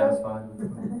Worship, satisfied?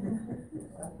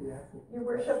 Your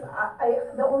Worship,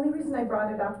 the only reason I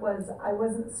brought it up was I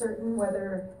wasn't certain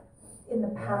whether in the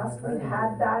past we've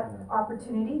had that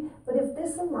opportunity, but if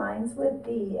this aligns with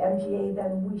the MGA,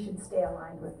 then we should stay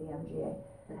aligned with the MGA.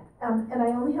 And I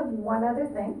only have one other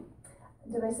thing.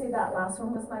 Did I say that last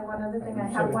one was my one other thing? I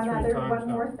have one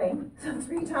more thing. So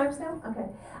 3 times now? Okay.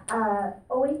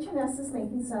 OH&S is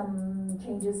making some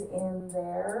changes in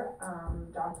their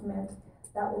document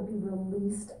that will be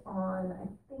released on, I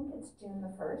think it's June the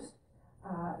 1st.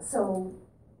 So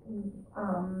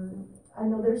I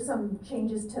know there's some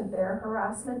changes to their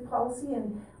harassment policy,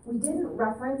 and we didn't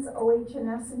reference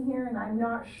OH&S in here, and I'm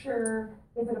not sure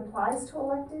if it applies to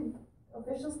elected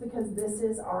officials because this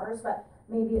is ours, but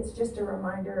maybe it's just a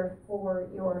reminder for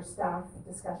your staff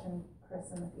discussion,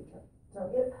 Chris, in the future. So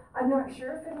I'm not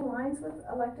sure if it aligns with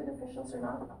elected officials or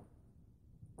not.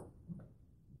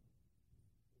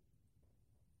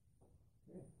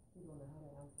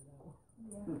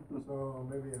 So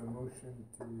maybe a motion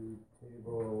to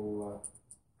table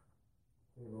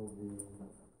the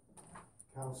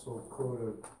council code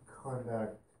of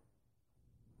conduct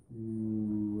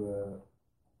to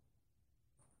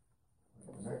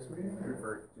next meeting?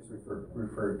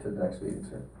 Refer to the next meeting,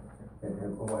 sir.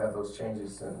 And we'll have those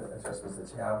changes and adjustments that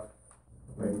you have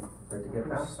ready to get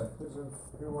passed.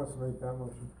 Who wants to make that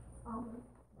motion?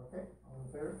 Okay, all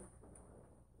in favor?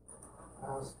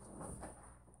 Passed.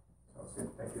 Sounds good,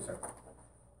 thank you, sir.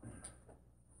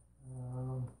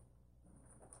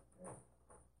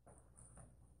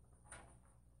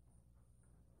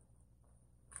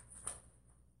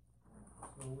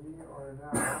 So we are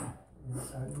now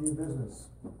at new business.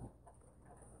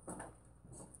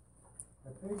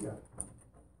 Apega,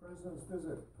 President's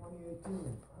Visit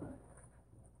 2018.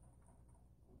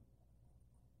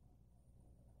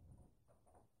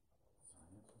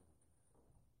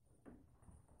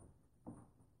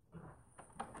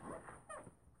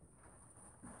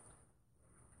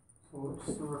 So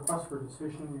it's a request for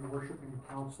decision, your worship and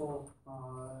council,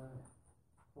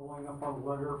 following up on a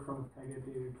letter from PEGA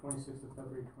dated 26th of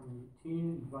February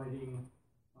 2018, inviting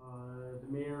the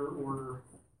mayor or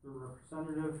the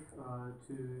representative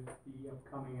to the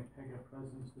upcoming PEGA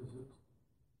President's Visit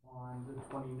on the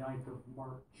 29th of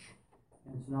March.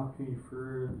 And it's an opportunity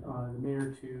for the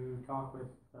mayor to talk with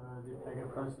the PEGA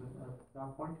president at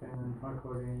that point and talk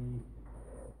about any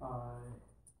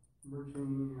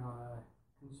emerging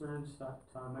concerns that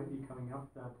might be coming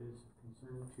up that is of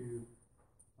concern to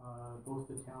both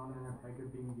the town and PEGA,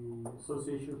 being the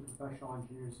Association of Professional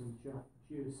Engineers and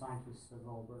Geoscientists of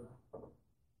Alberta.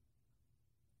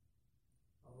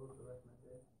 I'll move the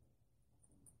recommendation.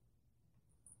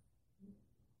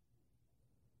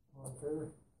 All in favor?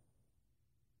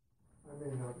 I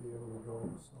may not be able to go,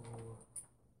 so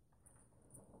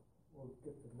we'll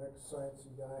get the next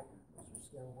sciencey guy, Mr.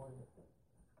 Scamboy.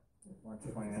 March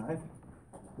 29th?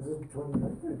 Is it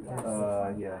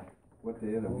 29th? Yeah. What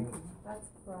day of the week? That's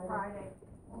Friday.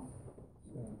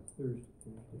 Thursday.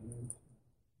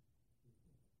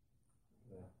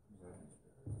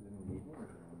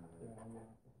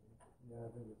 Yeah, I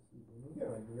think it's, you get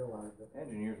an idea on it.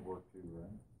 Engineers work too, right?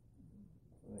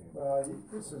 Well,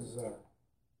 this is an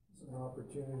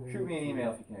opportunity. Shoot me an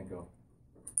email if you can't go.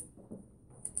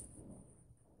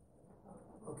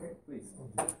 Okay. Please.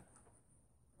 But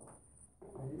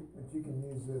you can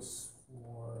use this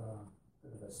for a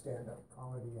bit of a stand-up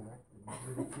comedy act and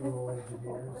ridicule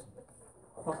engineers.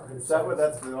 Is that what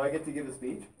that's, do I get to give a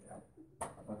speech? Yeah.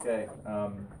 Okay,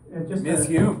 And just Ms.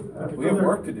 Hume, we have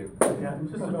work to do. Yeah, and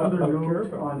just another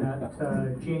note on that,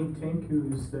 Jane Tink,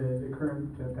 who's the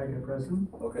current PEGA president,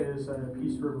 Okay. is a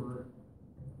Peace River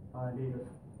native.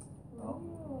 Well,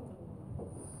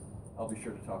 I'll be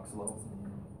sure to talk slow.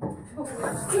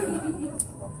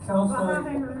 Council, I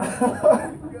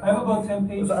have about 10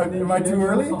 pages. Am I too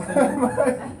early?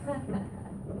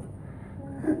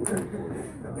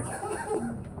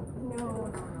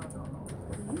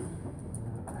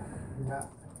 Yeah.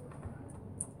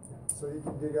 So you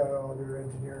can dig out all your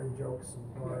engineering jokes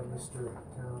and borrow Mr.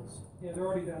 Towns. Yeah, they're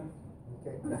already done.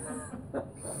 Okay.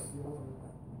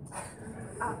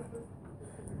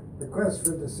 Request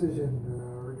for decision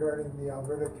regarding the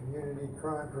Alberta Community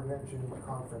Crime Prevention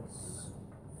Conference.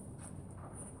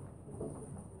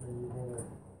 Are you gonna?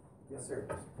 Yes, sir.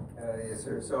 Yes,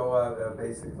 sir. So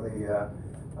basically, we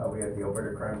had the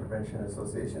Alberta Crime Prevention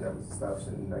Association that was established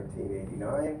in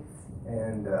 1989,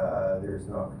 and there's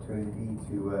an opportunity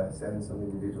to send some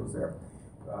individuals there.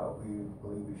 We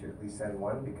believe we should at least send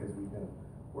one because we've been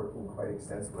working quite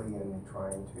extensively in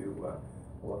trying to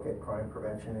look at crime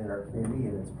prevention in our community,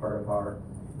 and it's part of our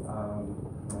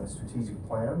strategic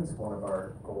plan. It's one of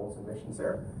our goals and missions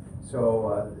there.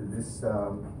 So this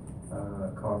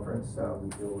conference we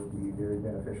feel would be very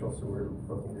beneficial, so we're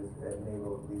looking to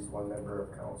enable at least one member of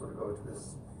council to go to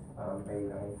this May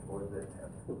 9th or the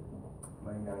 10th.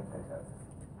 May 9th and 10th.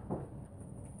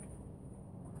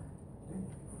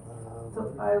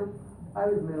 So I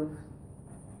would move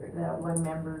that one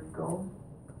member go.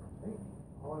 Okay.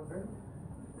 All in favor?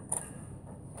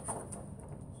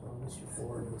 So Mr.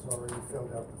 Ford has already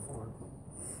filled out the form.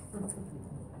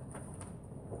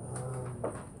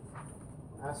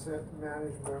 Asset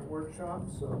management workshop,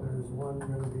 so there's one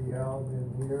gonna be held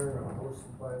in here,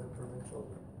 hosted by the provincial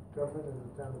government in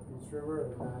the town of Peace River,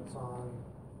 and that's on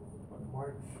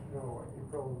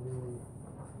April the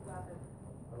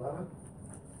 11th.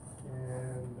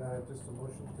 And, just a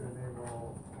motion to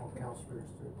enable all councillors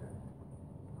to attend.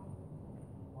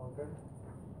 All in favor?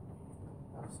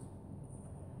 Passed.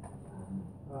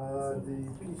 The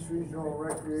Peace Regional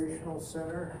Recreational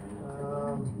Center,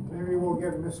 maybe we'll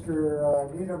get Mr.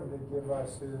 Needham to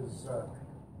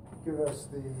give us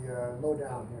the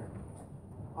lowdown here.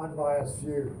 Unbiased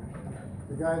view.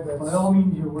 The guy that's. By all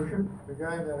means, your worship. The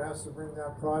guy that has to bring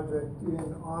that project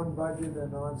in on budget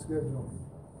and on schedule.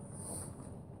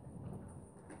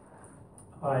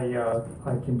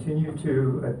 I continue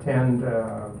to attend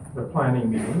the planning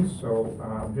meetings, so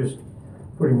just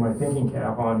putting my thinking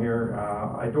cap on here.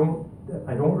 I don't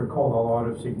recall a lot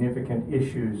of significant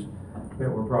issues that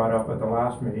were brought up at the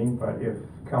last meeting, but if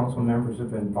council members have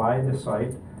been by the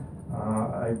site,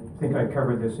 I think I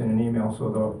covered this in an email. So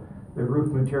the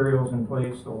roof material's in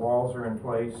place, the walls are in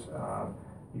place.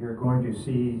 You're going to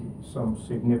see some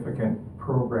significant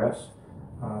progress.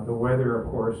 The weather,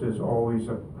 of course, is always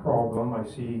a problem. I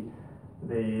see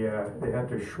they had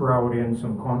to shroud in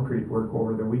some concrete work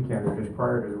over the weekend or just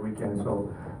prior to the weekend.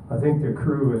 So I think the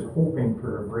crew is hoping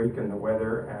for a break in the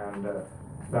weather, and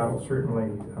that'll certainly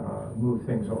move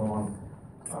things along.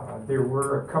 There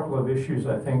were a couple of issues,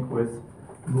 I think, with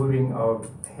moving of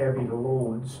heavy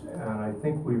loads, and I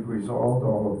think we've resolved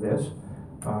all of this.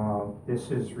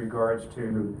 This is regards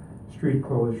to street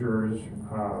closures,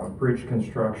 bridge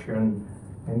construction,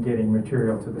 and getting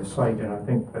material to the site, and I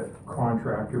think the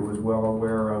contractor was well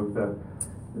aware of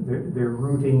their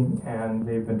routing, and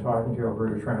they've been talking to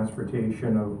Alberta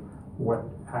Transportation of what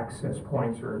access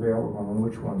points are available and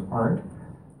which ones aren't.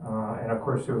 And of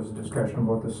course there was a discussion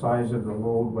about the size of the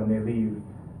load when they leave.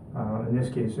 In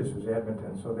this case this was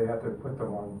Edmonton, so they had to put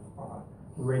them on a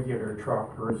regular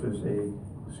truck versus a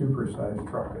supersized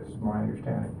truck, is my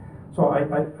understanding. So I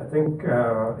think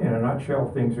in a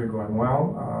nutshell things are going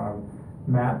well.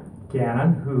 Matt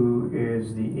Gannon, who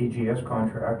is the AGS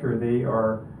contractor, they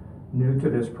are new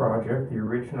to this project. The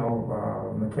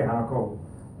original mechanical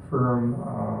firm,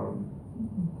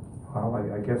 well,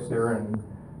 I guess they're in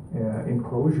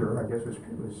enclosure, I guess it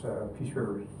was Peace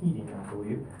River Heating, I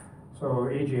believe. So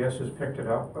AGS has picked it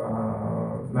up.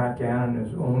 Matt Gannon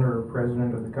is owner,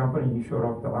 president of the company. He showed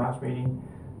up at the last meeting,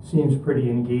 seems pretty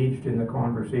engaged in the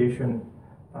conversation.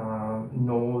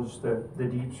 Knows that the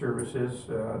deep services,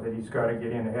 that he's got to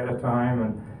get in ahead of time,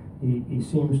 and he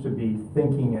seems to be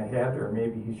thinking ahead, or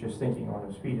maybe he's just thinking on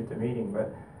his feet at the meeting,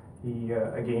 but he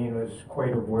again was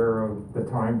quite aware of the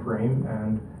time frame.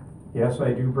 And yes,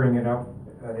 I do bring it up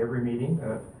at every meeting.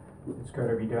 It's got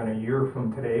to be done a year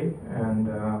from today, and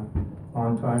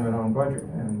on time and on budget.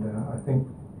 And I think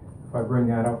if I bring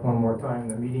that up one more time,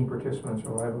 the meeting participants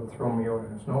will liable to throw me out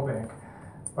in a snowbank.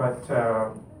 But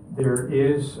there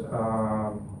is,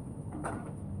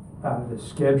 the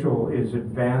schedule is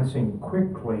advancing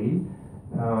quickly.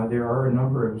 There are a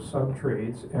number of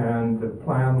sub-trades, and the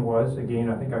plan was, again,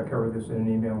 I think I covered this in an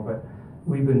email, but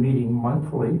we've been meeting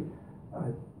monthly.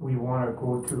 We want to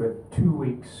go to a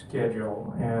 2-week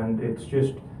schedule, and it's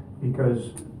just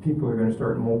because people are going to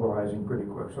start mobilizing pretty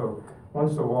quick. So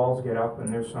once the walls get up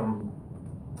and there's some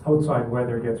outside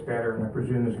weather gets better, and I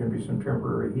presume there's going to be some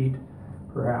temporary heat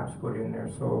perhaps put in there.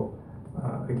 So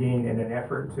again, in an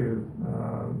effort to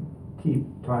keep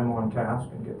time on task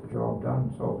and get the job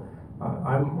done. So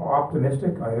I'm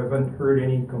optimistic. I haven't heard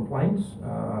any complaints.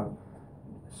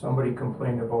 Somebody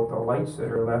complained about the lights that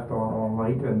are left on all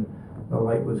night, and the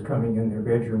light was coming in their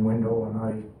bedroom window, and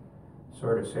I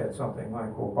sort of said something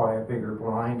like, "We'll buy a bigger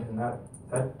blind," and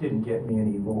that didn't get me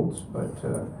any votes. But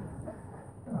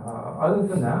other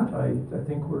than that, I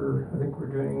think we're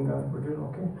doing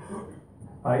okay.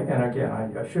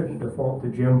 I shouldn't default to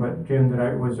Jim, but Jim,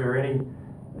 was there any,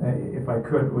 if I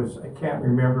could, I can't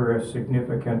remember a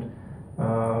significant,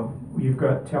 you've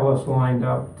got TELUS lined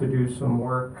up to do some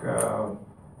work.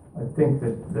 I think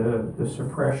that the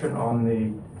suppression on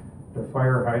the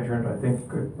fire hydrant, I think,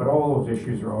 but all those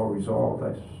issues are all resolved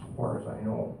as far as I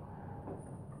know.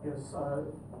 Yes,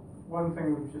 one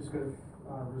thing we've just got to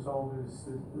resolve is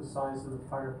the size of the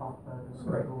fire pump that is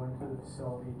going to go into the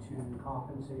facility to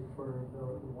compensate for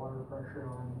the water pressure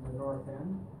on the north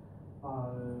end.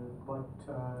 But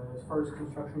as far as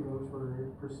construction goes,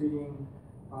 we're proceeding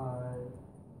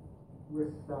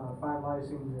with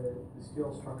finalizing the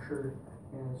steel structure,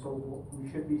 and so we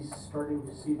should be starting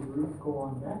to see the roof go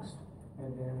on next,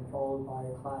 and then followed by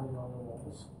cladding on the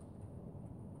walls.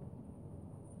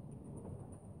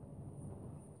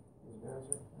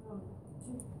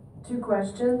 two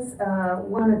questions.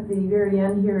 One at the very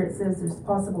end here, it says there's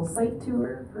possible site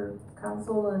tour for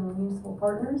council and municipal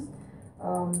partners.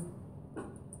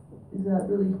 Is that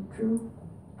really true?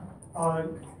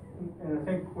 And I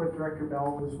think what Director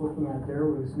Bell was looking at there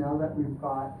was, now that we've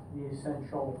got the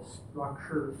essential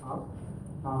structure up,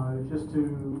 just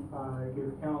to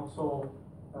give council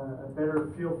a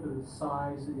better feel for the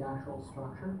size of the actual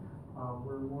structure,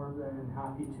 we're more than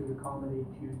happy to accommodate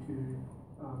you to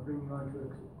bring you onto a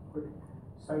quick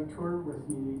site tour with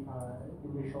the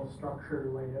initial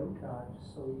structure laid out,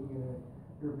 just so you can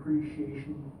get an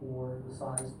appreciation for the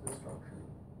size of the structure.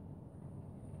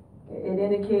 It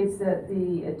indicates that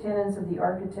the attendance of the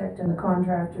architect and the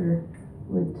contractor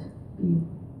would be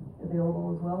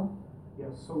available as well.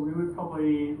 Yes, so we would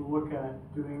probably look at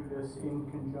doing this in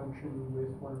conjunction with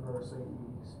one of our site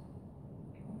meetings.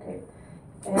 Okay.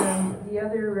 And the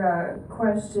other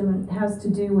question has to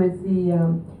do with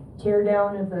the tear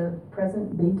down of the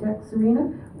present Baytex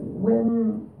Arena.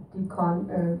 When do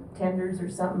tenders or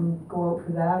something go out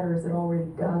for that, or is it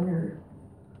already done? Or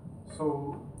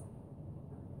so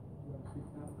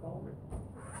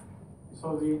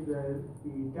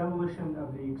the demolition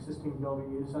of the existing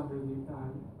building is under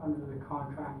the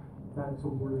contract that's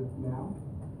awarded now.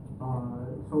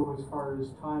 So as far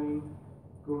as timing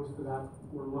goes for that,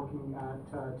 we're looking at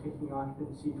taking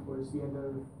occupancy towards the end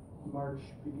of March,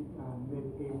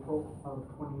 mid-April of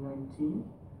 2019.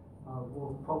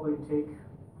 We'll probably take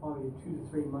 2 to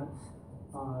 3 months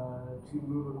to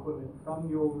move equipment from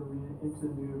the old arena into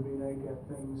the new arena, get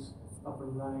things up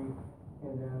and running.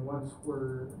 And then once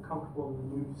we're comfortable in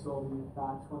the new facility,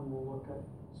 that's when we'll look at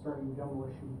starting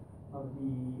demolition of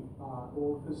the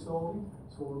old facility.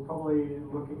 So we're probably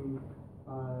looking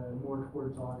more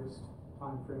towards August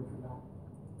time frame for that.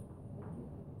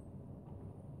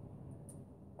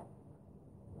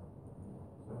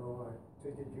 So I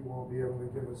take it you won't be able to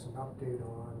give us an update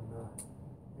on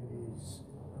any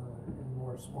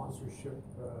more sponsorship,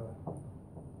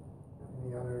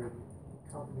 any other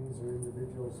companies or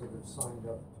individuals that have signed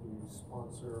up to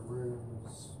sponsor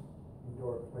rooms,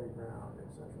 indoor playground,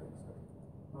 etc.,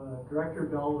 etc. Director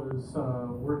Bell is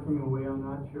working away on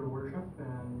that, Your Worship,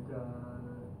 and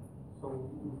so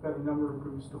we've got a number of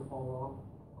groups to follow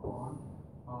up on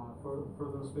for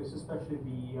those spaces, especially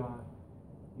the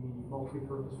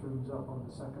multi-purpose rooms up on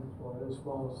the second floor, as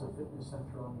well as the fitness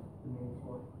center on the main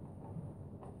floor.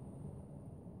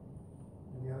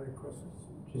 Any other questions?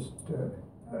 Just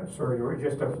sorry,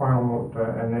 just a final note,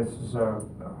 and this is,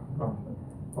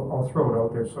 I'll throw it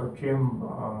out there. So Jim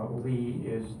Lee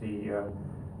is the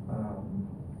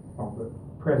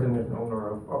president and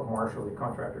owner of Marshall, the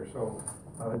contractor. So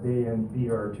they and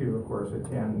VR2, of course,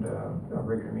 attend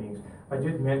regular meetings. I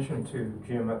did mention to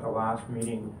Jim at the last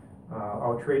meeting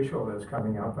our trade show that's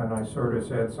coming up, and I sort of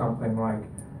said something like,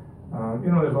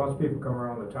 there's lots of people come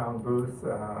around the town booth.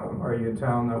 Are you in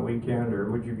town that weekend, or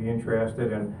would you be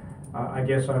interested? And I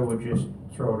guess I would just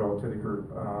throw it out to the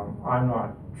group. I'm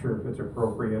not sure if it's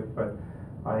appropriate, but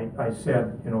I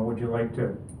said, would you like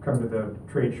to come to the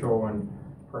trade show and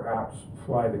perhaps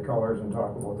fly the colors and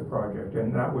talk about the project?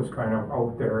 And that was kind of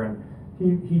out there, and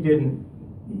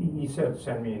he said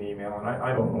send me an email, and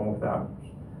I don't know if that's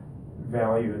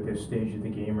value at this stage of the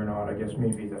game or not. I guess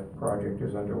maybe the project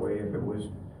is underway. If it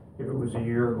was a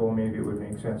year ago, maybe it would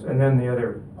make sense. And then the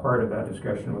other part of that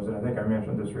discussion was, and I think I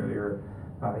mentioned this earlier,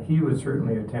 he would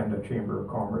certainly attend a Chamber of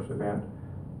Commerce event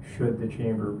should the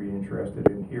Chamber be interested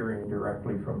in hearing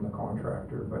directly from the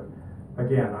contractor. But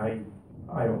again, I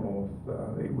don't know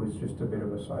if it was just a bit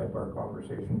of a sidebar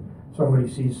conversation. Somebody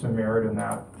sees some merit in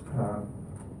that,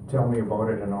 tell me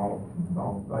about it, and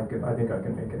I think I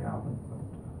can make it happen. But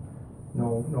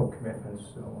no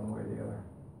commitments one way or the other.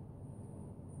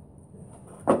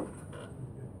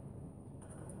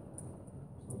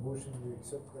 Motion to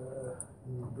accept the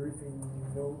briefing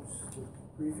notes, the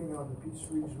briefing on the Peace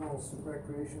Regional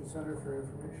Recreation Center for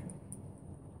information.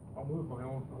 I'll move my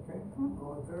own. Okay,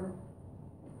 all in favor?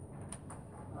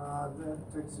 That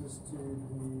takes us to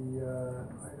the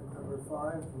item number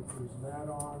 5, which is an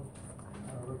add-on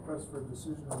request for a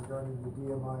decision regarding the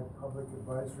DMI Public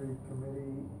Advisory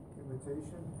Committee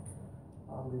invitation.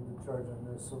 I'll lead the charge on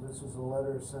this. So this is a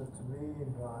letter sent to me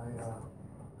by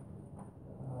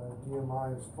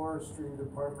DMI's Forestry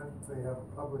Department. They have a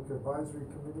public advisory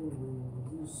committee.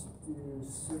 We used to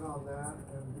sit on that,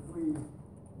 and did we,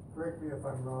 correct me if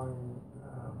I'm wrong,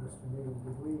 Mr. Needham,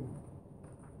 did we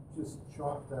just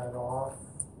chalk that off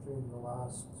during the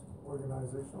last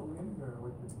organizational meeting, or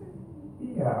what did we?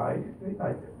 Yeah,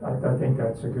 I think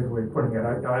that's a good way of putting it.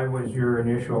 I was your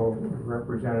initial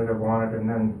representative on it, and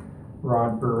then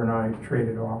Rod Burr and I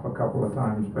traded off a couple of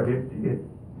times, but it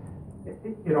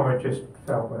just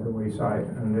fell by the wayside,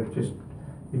 and it just,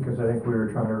 because I think we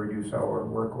were trying to reduce our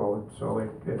workload, so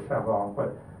it fell off.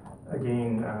 But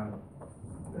again,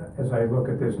 as I look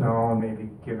at this now, and maybe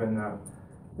given the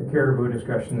Caribou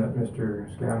discussion that Mr.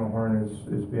 Scamelhorn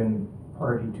has been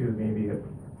party to, maybe it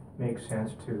makes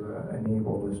sense to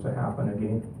enable this to happen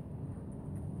again.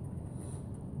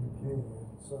 Okay,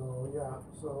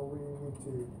 so we need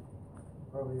to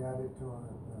probably add it to our,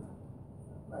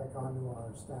 back onto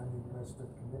our standing list of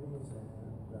committees and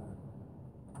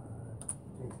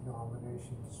take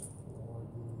nominations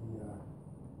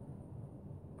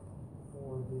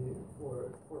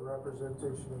for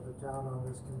representation of the town on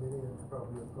this committee. It's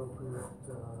probably appropriate,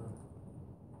 given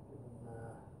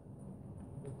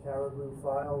the Caribou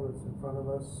file that's in front of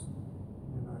us,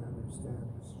 and I understand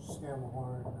Mr.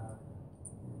 Scamelhorn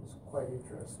is quite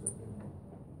interested in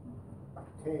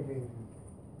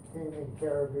taming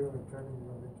caribou and turning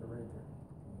them into reindeer.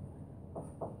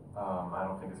 I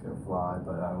don't think it's gonna fly,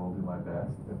 but I will do my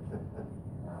best.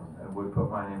 And would put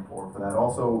my name forward for that.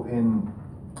 Also, in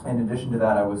addition to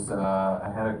that, I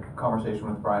had a conversation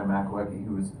with Brian McElweckie,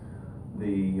 who is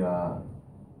the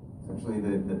essentially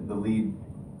the lead.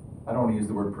 I don't want to use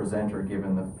the word presenter,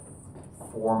 given the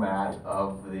format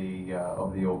of the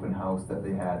open house that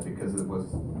they had, because it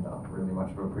was not really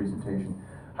much of a presentation.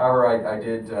 However, I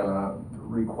did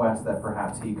request that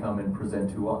perhaps he come and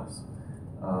present to us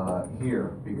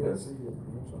here, because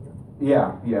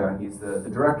he's the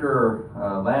director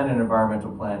land and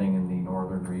environmental planning in the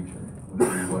northern region, would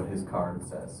be what his card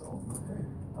says.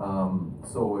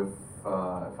 So if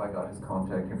I got his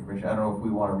contact information, I don't know if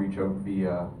we want to reach out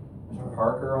via Mr.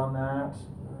 Parker on that.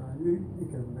 You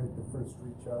can make the first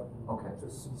reach out and okay.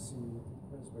 Just CC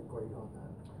Ms. McQuaid on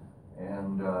that.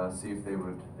 And see if they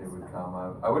would come.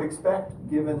 I would expect,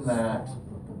 given that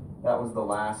was the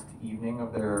last evening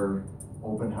of their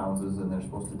open houses and they're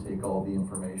supposed to take all the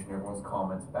information, everyone's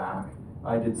comments back.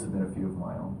 I did submit a few of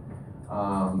my own.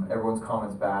 Everyone's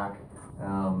comments back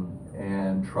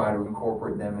and try to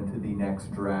incorporate them into the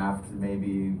next draft.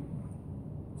 Maybe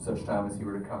such time as he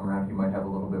were to come around, he might have a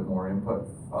little bit more input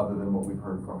other than what we've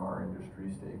heard from our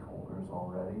industry stakeholders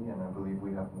already. And I believe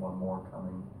we have one more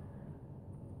coming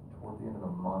toward the end of the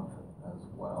month as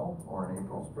well, or in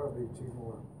April. There's probably 2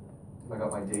 more. If I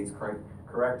got my dates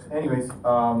correct. Anyways,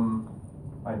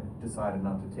 I decided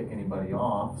not to take anybody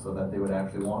off so that they would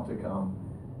actually want to come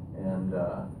and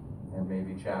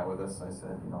maybe chat with us. I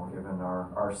said, given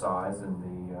our size and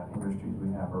the industries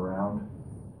we have around,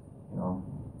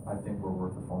 I think we're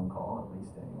worth a phone call at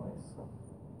least anyways.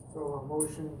 So a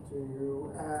motion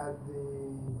to add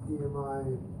the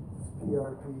DMI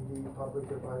PRPD Public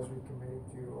Advisory Committee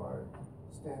to our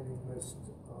standing list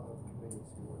of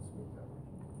committees. Who wants to make that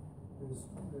motion? Is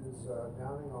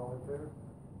Downing all in favor?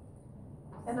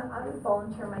 And I would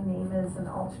volunteer my name as an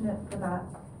alternate for that.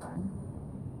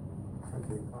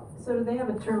 Okay. So do they have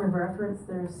a term of reference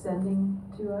they're sending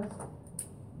to us?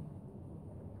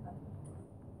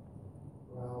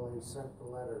 Well, they sent the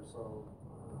letter, so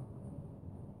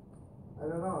I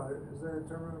don't know. Is there a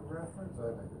term of reference?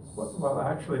 Well,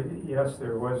 actually, yes,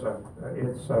 there was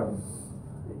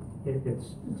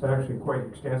it's actually quite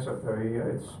extensive.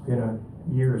 It's been a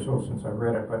year or so since I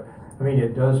read it, but I mean,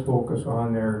 it does focus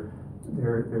on their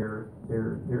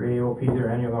AOP, their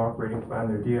annual operating plan,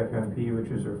 their DFMP,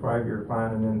 which is their 5-year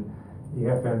plan, and then the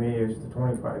FMA is the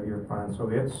 25-year plan. So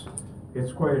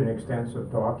it's quite an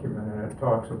extensive document, and it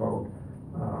talks about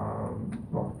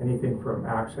anything from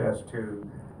access to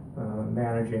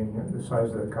managing the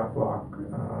size of the cut block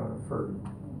for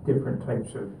different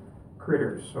types of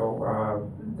critters.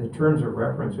 So the terms of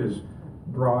reference is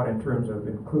broad in terms of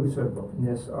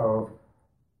inclusiveness of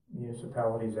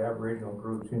municipalities, Aboriginal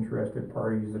groups, interested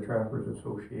parties, the Trappers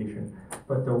Association,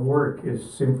 but the work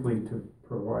is simply to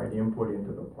provide input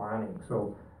into the planning.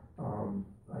 So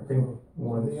I think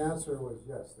the answer was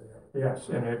yes, they have. Yes,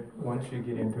 and once you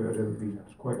get into it, it'll be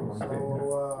quite one thing. So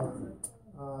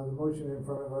the motion in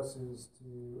front of us is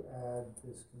to add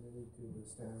this committee to the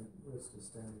list of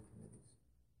standing committees.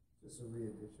 Just a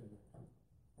re-addition.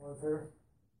 All in favor?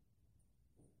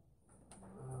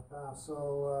 Pass.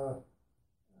 So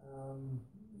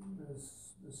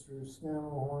Mr.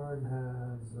 Scamelhorn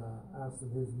has asked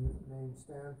that his name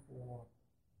stand for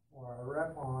our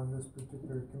rep on this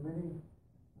particular committee,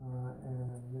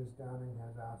 and Ms. Downing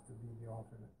has asked to be the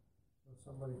alternate. So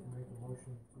somebody can make a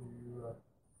motion to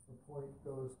appoint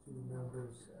those 2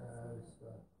 members as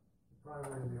the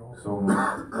primary and the alternate. So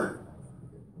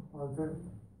All in favor?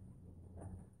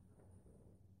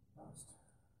 Passed.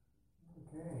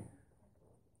 Okay.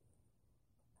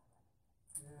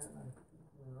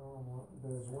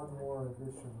 one more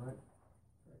addition, right?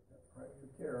 Primary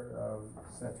care,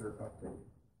 center update.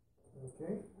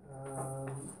 Okay, I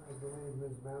believe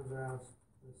Ms. Banzer asked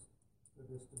for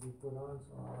this to be put on,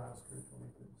 so I'll ask her to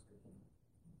make the discussion.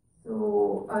 So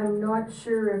I'm not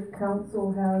sure if council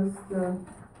has the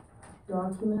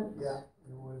document. Yeah,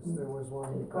 there was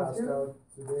one Did it go passed through? out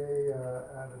today,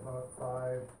 at about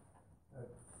 5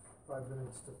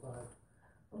 minutes to 5.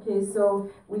 Okay, so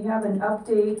we have an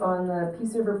update on the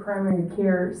Peace River Primary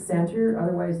Care Center,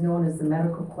 otherwise known as the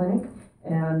medical clinic.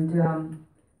 And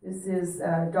this is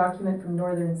a document from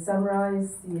Northern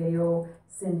Sunrise, CAO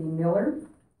Cindy Miller.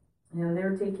 And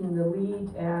they're taking the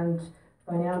lead and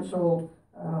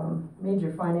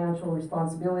major financial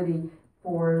responsibility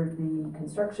for the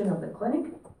construction of the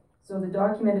clinic. So the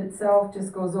document itself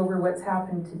just goes over what's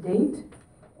happened to date.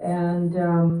 And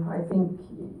I think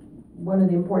one of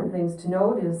the important things to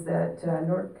note is that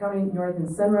County Northern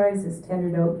Sunrise has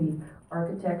tendered out the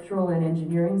architectural and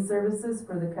engineering services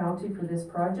for the county for this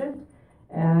project.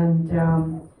 And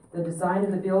the design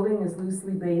of the building is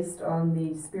loosely based on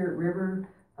the Spirit River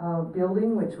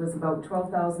building, which was about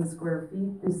 12,000 square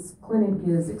feet. This clinic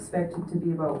is expected to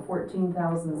be about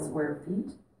 14,000 square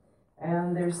feet.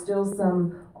 And there's still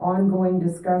some ongoing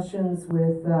discussions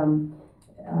with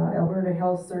Alberta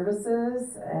Health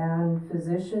Services and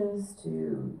physicians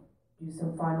to do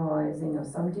some finalizing of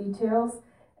some details.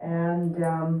 And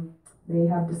they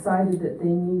have decided that they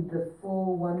need the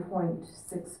full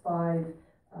 1.65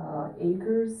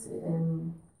 acres,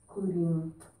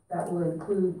 that will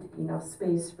include enough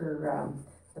space for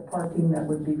the parking that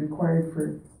would be required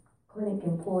for clinic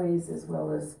employees as well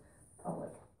as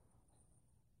public.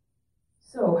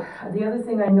 So the other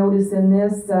thing I notice in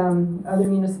this, other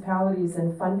municipalities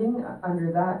and funding under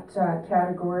that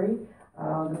category,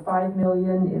 the 5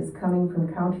 million is coming from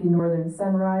County Northern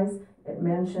Sunrise. It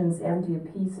mentions MD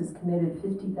of Peace has committed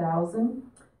 50,000,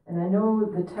 and I know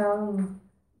the town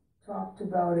talked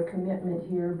about a commitment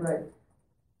here, but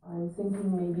I'm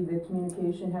thinking maybe the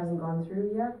communication hasn't gone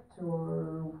through yet,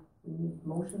 or we need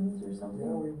motions or something.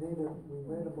 Yeah, we made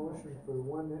a motion for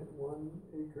 1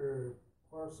 acre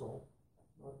parcel,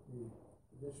 not the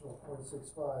additional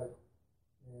 0.65,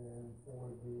 and for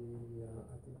the, I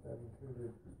think that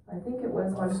included. I think it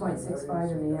was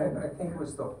 1.65 in the end. I think it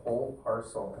was the whole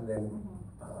parcel, and then,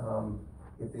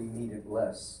 if they needed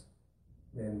less,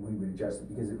 then we would adjust it,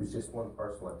 because it was just one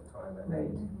parcel at the time, and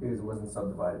then, because it wasn't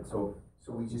subdivided, so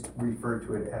we just referred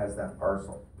to it as that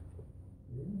parcel.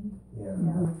 Yeah.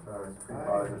 It's pretty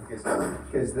positive, because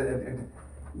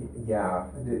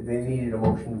they needed a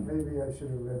motion. Maybe I should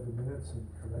have read the minutes and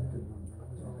corrected them. That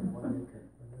was only 1 acre.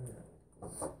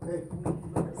 Okay.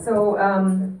 So,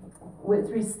 with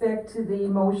respect to the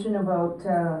motion about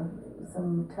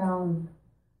some town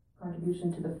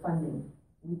contribution to the funding,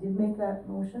 we did make that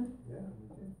motion? Yeah, we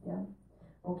did. Yeah.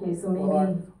 Okay, so maybe.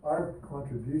 Well, our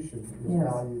contribution is Yes.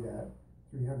 valued at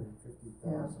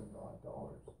 $350,000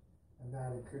 odd, and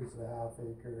that includes the half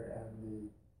acre and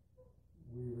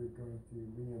we were going to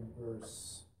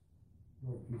reimburse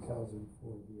North Peace Housing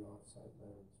for the offsite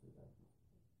letters for that.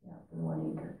 Yeah, for the 1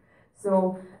 acre.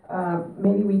 So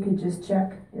maybe we could just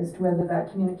check as to whether that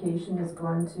communication has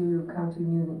gone to County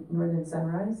Northern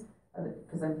Sunrise,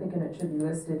 because I'm thinking it should be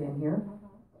listed in here.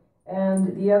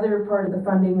 And the other part of the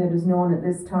funding that is known at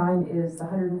this time is the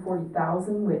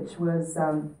 $140,000, which was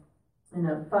in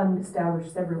a fund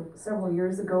established several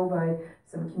years ago by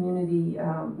some community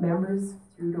members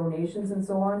through donations and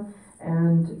so on,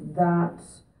 and that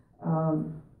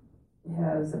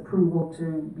has approval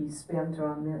to be spent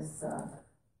on this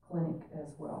clinic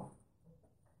as well.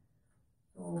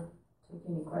 So, take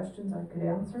any questions I could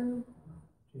answer.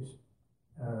 Just,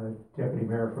 Deputy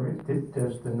Mayor, for me,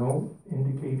 does the note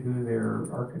indicate who their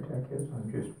architect is? I'm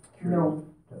just curious. No.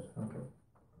 Okay.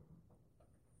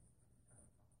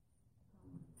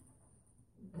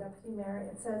 Deputy Mayor,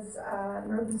 it says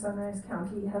Northern Sunrise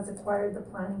County has acquired the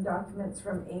planning documents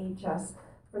from AHS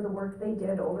for the work they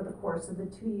did over the course of the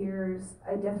 2 years,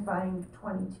 identifying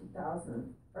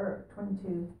 22,000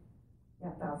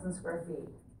 square feet.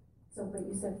 So, but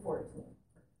you said 14.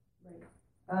 Right.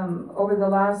 Over the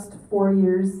last 4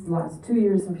 years, last 2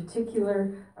 years in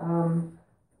particular,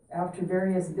 after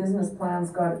various business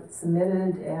plans got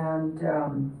submitted and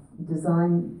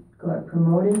design got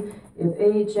promoted, if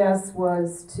AHS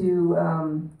was to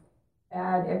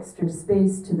add extra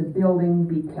space to the building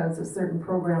because of certain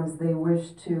programs they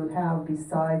wish to have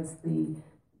besides the,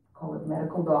 call it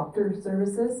medical doctor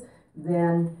services,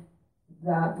 then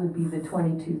that would be the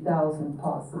 22,000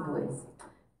 possibly.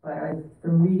 But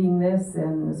from reading this,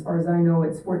 and as far as I know,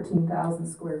 it's 14,000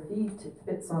 square feet. It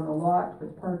fits on the lot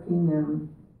with parking and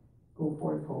go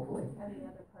forth, hopefully. And the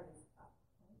other part is up.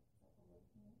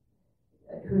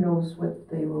 Who knows what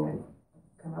they will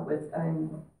come up with.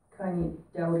 I'm kind of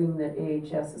doubting that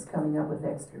AHS is coming up with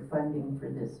extra funding for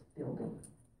this building.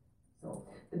 So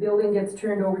the building gets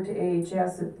turned over to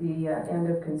AHS at the end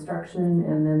of construction,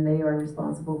 and then they are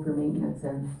responsible for maintenance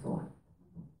and so on.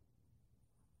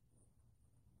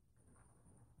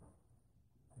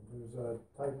 There's a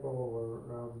typo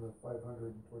around the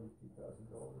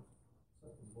 $522,000.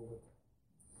 Second bullet.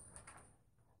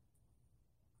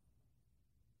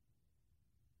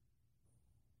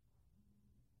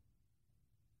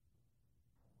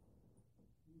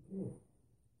 Okay.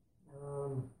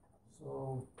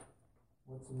 So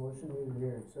what's the motion needed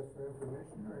here? Accept for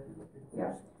information, or are you looking for?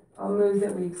 Yeah. I'll move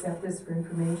that we accept this for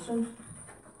information.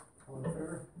 All in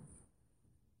favor?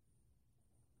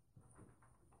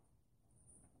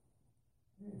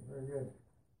 Okay, very good.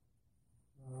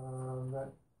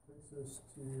 That takes us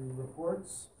to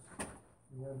reports.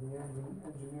 We have the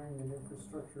engineering and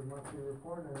infrastructure monthly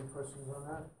report. Any questions on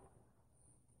that?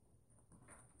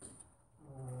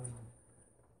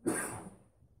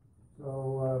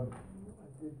 I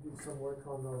did do some work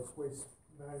on those waste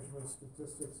management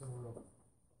statistics, and we'll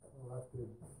have to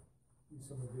do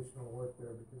some additional work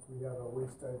there because we have a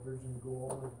waste diversion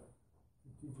goal in the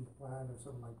strategic plan of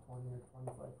something like 20 or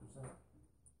 25%.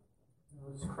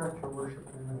 It's correct, your worship,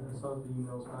 and I saw the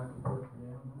emails back and forth from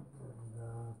you.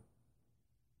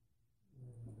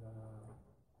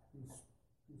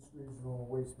 East Regional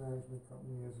Waste Management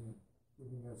Company isn't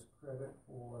giving us credit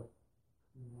for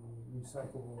the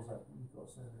recyclables at the Eco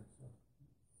Center, so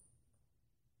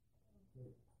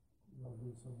we'll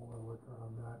do some more work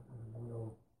around that, and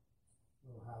we'll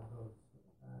have those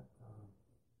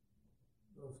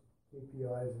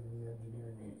KPIs in the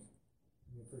engineering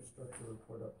infrastructure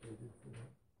report updated for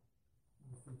that in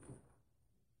the future.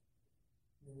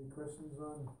 Any questions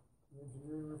on the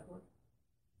engineering report?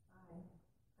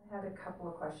 I had a couple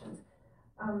of questions.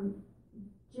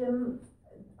 Jim,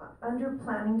 under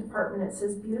planning department, it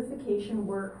says beautification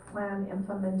work plan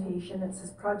implementation. It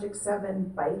says project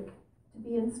 7 bike to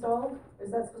be installed.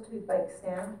 Is that supposed to be bike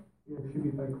stand? Yeah, it should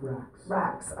be like racks.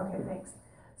 Racks, okay, thanks.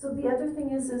 So the other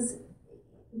thing is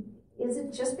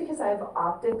it just because I have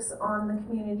optics on the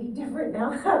community different now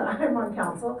that I'm on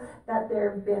council, that there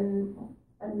have been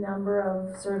a number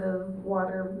of sort of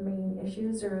water main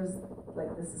issues, or is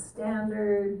like this is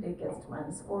standard, it gets to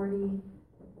 -40?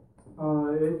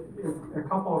 A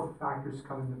couple of factors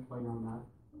come into play on that.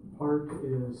 Part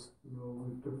is,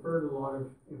 we've deferred a lot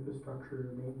of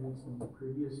infrastructure maintenance in the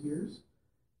previous years.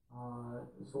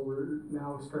 So we're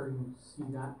now starting to see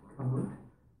that come out.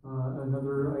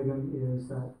 Another item is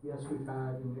that, yes, we've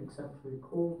had an exceptionally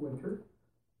cold winter,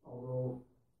 although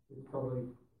it's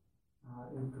probably,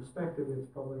 in perspective, it's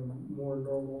probably more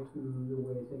normal to the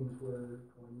way things were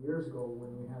 20 years ago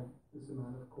when we had this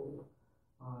amount of cold.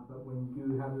 But when you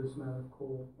do have this amount of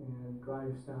cold and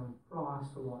drives down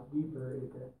frost a lot deeper,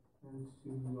 it tends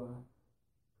to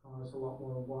cause a lot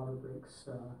more water breaks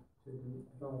to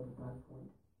develop at that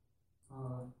point.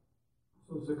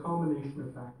 So it's a combination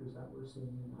of factors that we're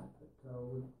seeing in that. But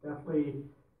definitely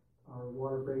our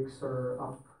water breaks are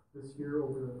up this year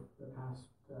over the past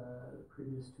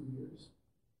previous 2 years.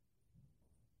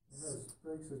 And those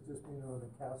breaks have just been on the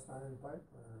cast iron pipe,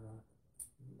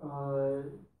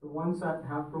 or? The ones that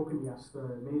have broken, yes.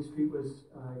 The Main Street was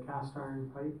cast iron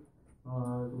pipe.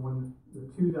 The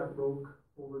two that broke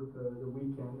over the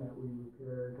weekend that we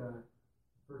repaired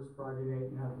first Friday night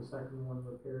and had the second one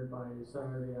repaired by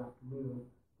Saturday afternoon.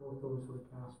 Both those were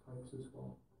cast pipes as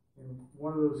well. And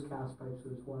one of those cast pipes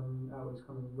was one that was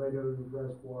coming right out of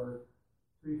Reservoir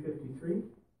 353.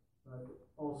 But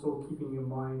also keeping in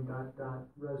mind that that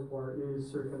reservoir is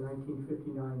circa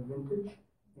 1959 vintage,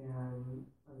 and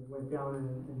I went down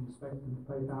and inspected the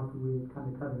pipe after we had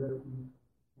kind of cut it out,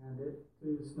 and it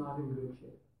is not in good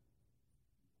shape.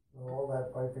 So all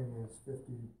that piping is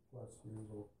 50+ years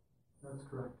old. That's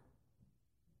correct.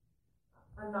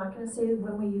 I'm not going to say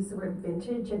when we use the word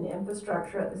vintage and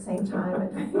infrastructure at the same time,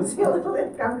 it makes me a little bit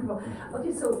uncomfortable.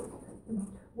 Okay, so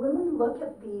when we look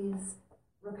at these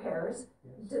repairs,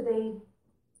 Yes.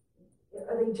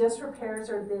 are they just repairs,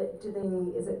 or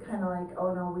is it kind of like,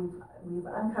 oh no, we've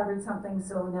uncovered something,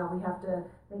 so now we have to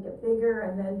make it bigger,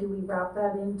 and then do we wrap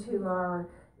that into our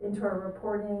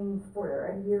reporting for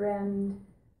a year end?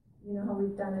 You know how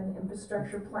we've done an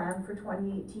infrastructure plan for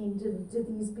 2018. Did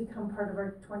these become part of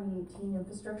our 2018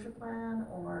 infrastructure plan,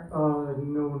 or?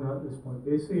 No, not at this point.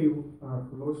 Basically,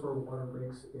 for most of our water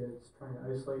breaks, it's trying to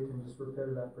isolate and just repair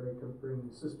that break to bring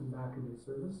the system back into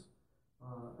service.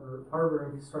 or part of our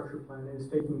infrastructure plan is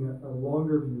taking a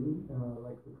longer view,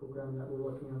 like the program that we're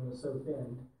looking on the south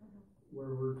end,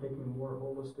 where we're taking a more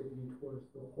holistic view towards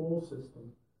the whole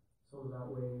system. So that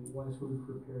way, once we've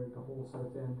prepared the whole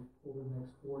south end over the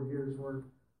next 4 years, we're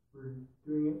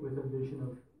doing it with a vision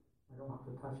of, I don't have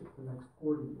to touch it for the next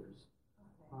 40 years.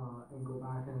 And go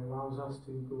back, and it allows us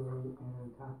to go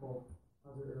and tackle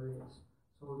other areas.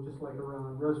 So just like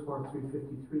around Reservoir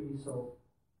 353, so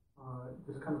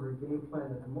just kind of our game plan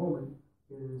at the moment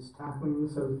is tackling the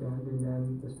south end, and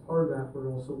then as part of that, we're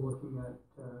also looking at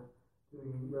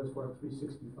doing Reservoir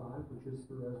 365, which is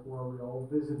the reservoir we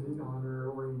all visited on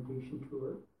our orientation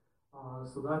tour.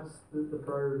 So that's the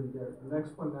priority there. The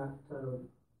next one that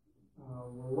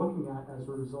we're looking at as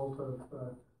a result of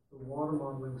the water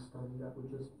modeling study that we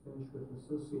just finished with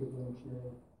Associated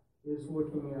Engineering is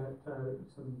looking at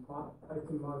some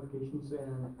piping modifications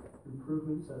and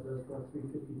improvements at Reservoir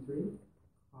 353.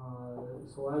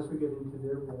 So as we get into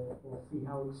there, we'll see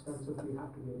how extensive we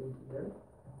have to get into there.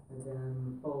 And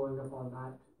then following up on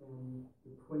that and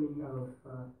the twinning of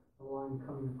the line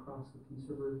coming across the Peace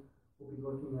River, we'll be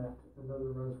looking at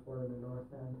another reservoir in the north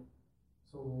end.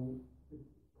 So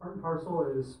part and parcel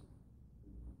is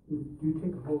we do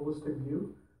take a holistic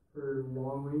view for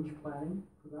long-range planning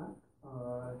for that.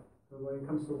 But when it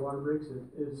comes to water breaks, it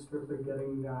is strictly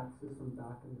getting that system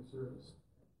back into service.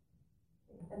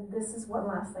 And this is one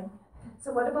last thing.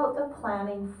 So what about the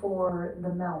planning for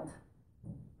the melt?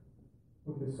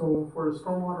 Okay, so for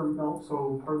stormwater melt,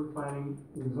 so part of the planning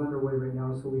is underway right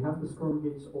now. So we have the storm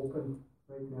gates open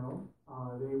right now.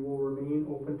 They will remain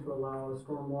open to allow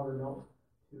stormwater melt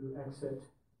to exit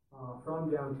from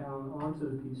downtown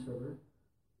onto the Peace River,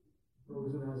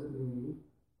 frozen as it may be.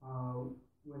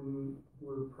 When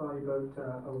we're probably about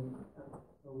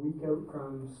a week out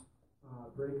from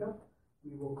breakup,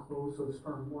 we will close those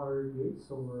stormwater gates,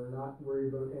 so we're not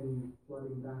worried about any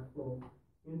flooding backflow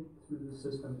in through the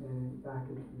system and back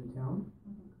into the town.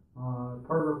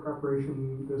 Part of our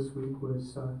preparation this week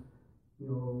was,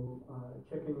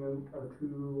 checking out our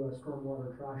two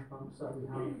stormwater trash pumps that we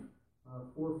have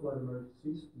for flood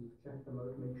emergencies. We've checked them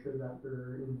out to make sure that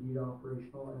they're indeed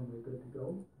operational and they're good to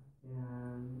go.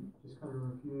 And just kind of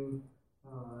reviewing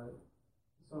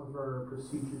some of our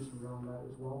procedures around that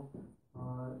as well.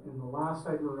 And the last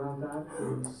item around that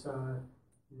is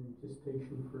in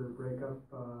anticipation for breakup.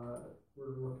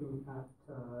 We're looking at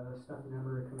Stephen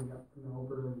Emery coming up from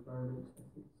Alberta Environment. I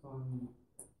think it's on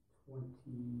the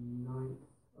 29th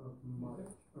of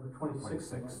March, or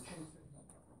 26th of March.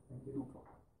 Thank you.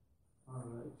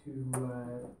 To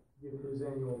give his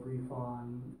annual brief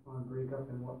on breakup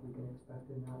and what we can expect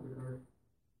in that regard.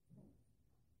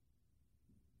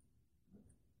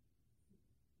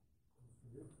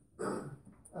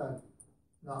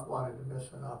 Not wanting to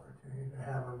miss an opportunity to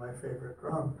hammer my favorite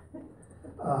drum,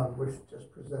 which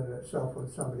just presented itself when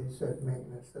somebody said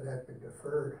maintenance that had been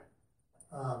deferred.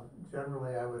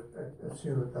 Generally, I would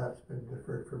assume that that's been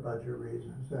deferred for budget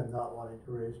reasons and not wanting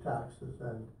to raise taxes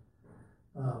and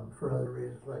for other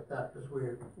reasons like that, because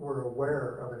we're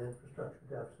aware of an infrastructure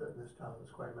deficit in this town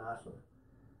that's quite massive.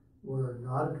 We're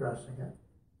not addressing it.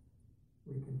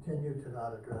 We continue to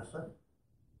not address it.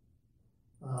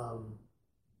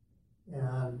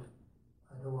 And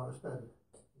I don't want to spend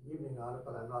the evening on it,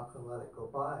 but I'm not going to let it go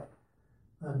by.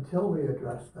 Until we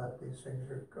address that, these things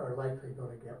are likely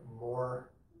going to get more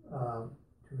to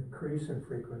increase in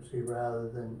frequency rather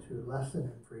than to lessen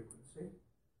in frequency.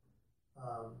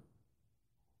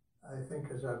 I think,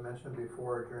 as I've mentioned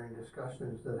before during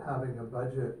discussions, that having a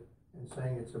budget and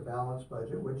saying it's a balanced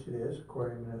budget, which it is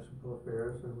according to municipal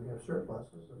affairs, and we have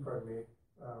surpluses,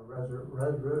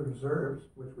 reserves,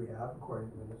 which we have according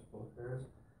to municipal affairs,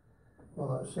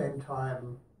 while at the same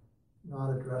time not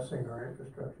addressing our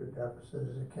infrastructure deficit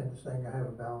is akin to saying I have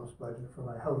a balanced budget for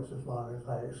my house as long as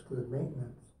I exclude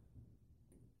maintenance.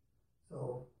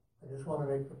 So I just want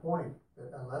to make the point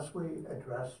that unless we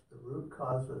address the root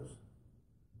causes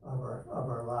of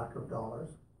our lack of dollars,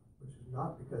 which is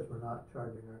not because we're not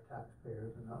charging our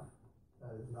taxpayers enough,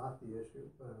 that is not the issue,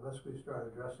 but unless we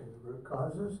start addressing the root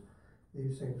causes,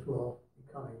 these things will be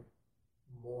become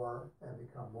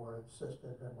more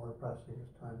insistent and more pressing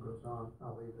as time goes on.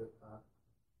 I'll leave it at that.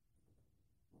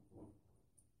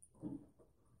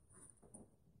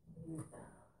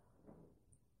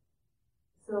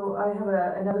 So I have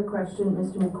another question,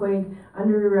 Mr. McQuaid.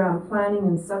 Under planning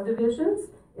and subdivisions,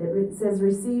 it says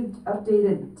received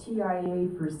updated TIA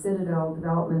for Citadel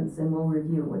developments and will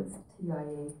review. What's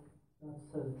TIA?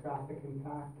 That's a traffic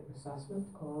impact assessment.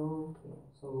 Okay.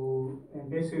 So, and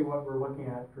basically what we're looking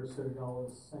at for Citadel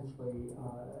is essentially,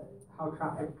 how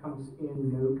traffic comes in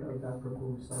and out of that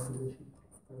proposed subdivision.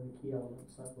 Are the key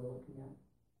elements that we're looking at.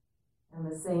 And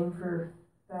the same for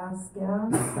fast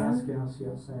gas? Fast gas,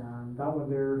 yes, and that one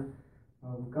there,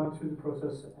 we've gone through the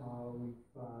process, we've,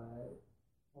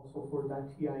 also for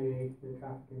that TIA, the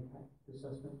traffic impact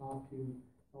assessment, off to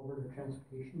Alberta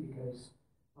Transportation, because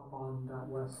up on that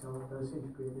west hill, it does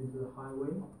integrate into the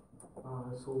highway.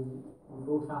 So we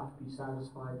both have to be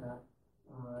satisfied that,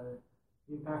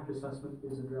 the impact assessment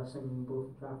is addressing both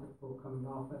the traffic flow coming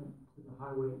off and to the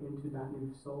highway into that new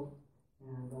facility.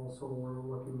 And also we're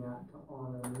looking at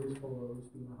on our municipal roads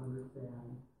being 100th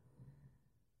and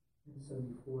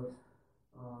 74th,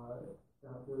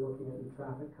 that we're looking at the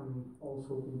traffic coming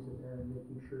also into there and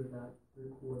making sure that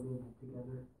they're coordinated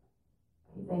together.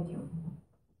 Okay, thank you.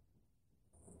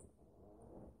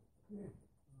 Okay,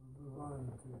 we'll move on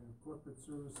to Corporate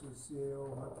Services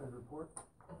CAO monthly report.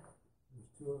 There's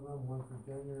two of them, one for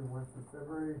January and one for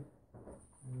February.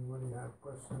 Anybody have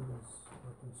questions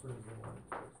or concerns they want to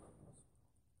express on this?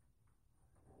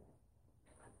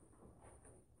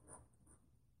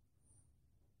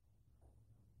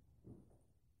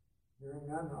 Hearing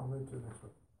none, I'll move to the next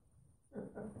one.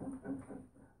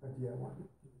 But do you have one?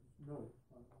 No.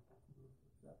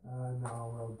 No,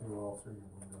 we'll do all three of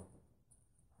them though.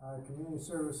 Community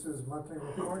Services monthly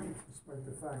report, despite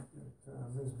the fact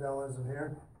that Ms. Bell isn't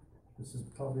here. This is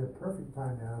probably a perfect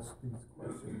time to ask these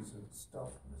questions and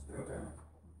stuff, Mr. Taylor.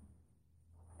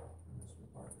 Mr.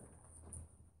 Parker.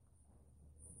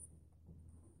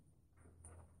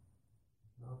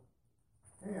 No?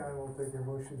 Okay, I will take a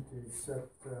motion to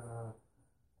accept,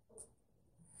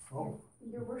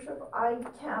 Your worship, I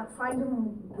can't find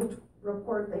which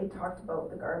report they talked about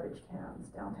the garbage cans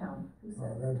downtown. Who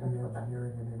said they that'd talked be about that?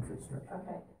 engineering and infrastructure.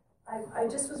 Okay. I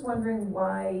just was wondering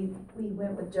why we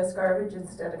went with just garbage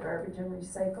instead of garbage and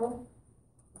recycle.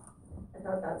 I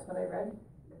thought that's what I read.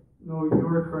 No, you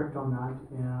were correct on that,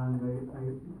 and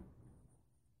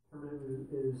permitted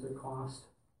is a cost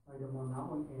item on that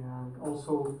one, and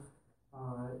also,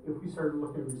 if we started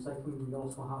looking at recycling, we'd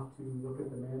also have to look at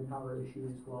the manpower issue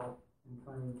as well, and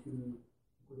trying to,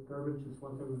 with garbage, is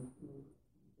one thing,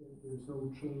 there's no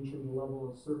change in the level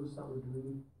of service that we're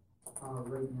doing,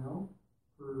 right now,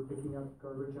 for picking up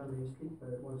garbage on Main Street,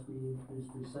 but once we introduce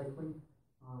recycling,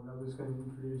 that was going to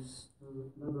introduce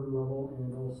another level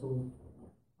and also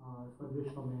some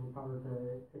additional manpower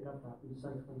to pick up that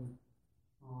recycling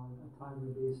on a timely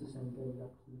basis and get it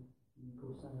up to the Eco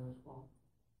Center as well.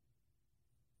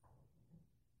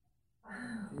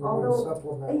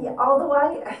 Although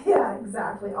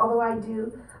I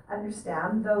do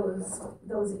understand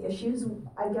those issues,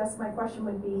 I guess my question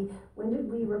would be, when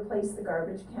did we replace the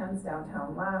garbage cans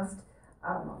downtown last?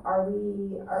 Are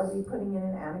we putting in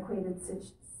an antiquated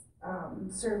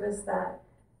service that,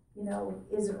 you know,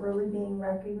 isn't really being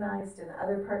recognized in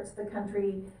other parts of the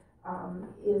country? I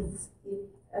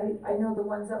know the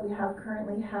ones that we have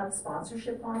currently have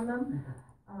sponsorship on them.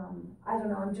 I don't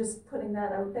know, I'm just putting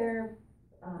that out there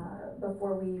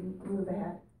before we move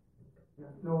ahead.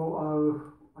 Yeah, no,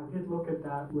 I did look at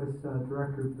that with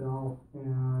Director Bell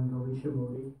and Alicia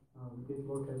Modi. We did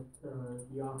look at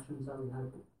the options that we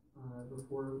had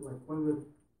before. Like one of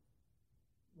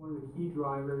the key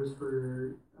drivers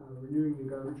for renewing the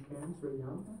garbage cans right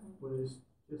now was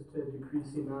just to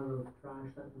decrease the amount of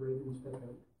trash that the Ravens pick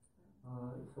out.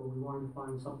 So we wanted to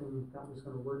find something that was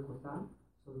going to work with that.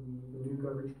 So the new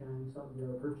garbage cans that we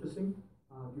are purchasing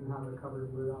do have a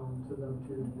covered lid on to them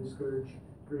to discourage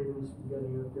Ravens from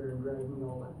getting out there and dragging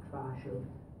all that trash out,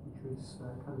 which was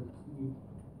kind of the key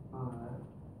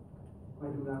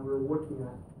item that we were looking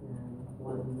at and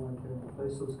why we wanted to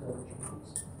replace those garbage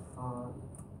cans.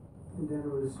 And then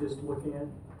it was just looking at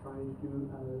trying to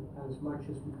do as much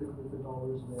as we could with the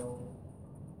dollars available.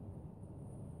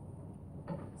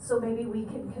 So maybe we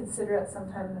can consider at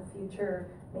some time in the future,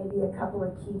 maybe a couple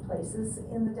of key places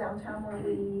in the downtown where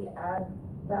we add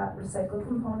that recycle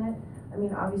component. I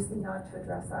mean, obviously not to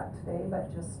address that today,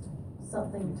 but just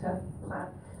something to plan.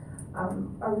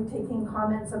 Are we taking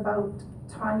comments about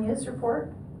Tanya's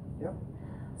report? Yep.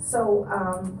 So,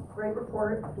 great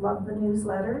report, love the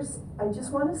newsletters. I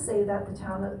just want to say that the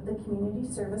Community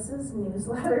Services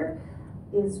newsletter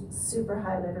is super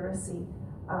high literacy.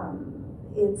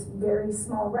 It's very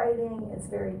small writing, it's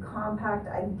very compact.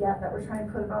 I get that we're trying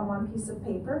to put it on one piece of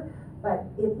paper, but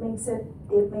it makes it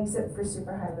for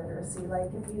super high literacy. Like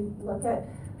if you look at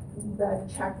the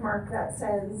check mark that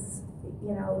says,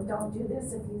 you know, don't do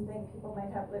this if you think people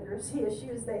might have literacy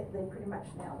issues, they pretty much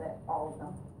nailed it, all of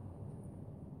them.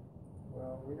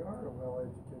 Well, we are a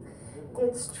well-educated community.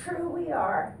 It's true we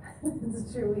are.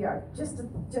 It's true we are. Just a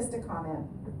comment.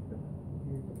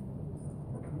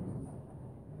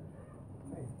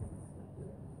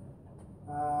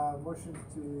 Motion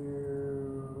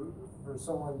for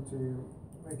someone to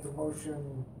make a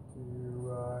motion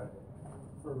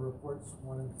for reports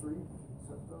 1 and 3,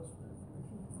 accept those for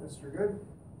information. Mr. Good?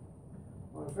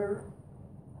 All in favor?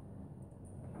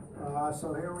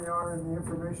 So here we are in the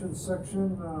information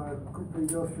section, quickly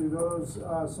go through those.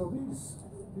 So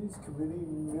these committee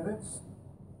minutes,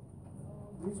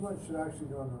 these ones should actually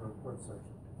go in the report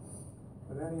section.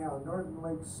 But anyhow, Northern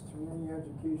Lakes Community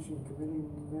Education Committee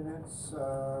minutes,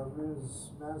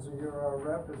 Ms. Mazza, you're our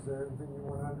rep, is there anything you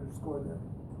want to underscore there?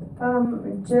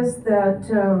 Just that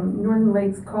Northern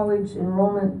Lakes College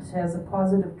enrollment has a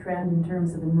positive trend in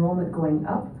terms of enrollment going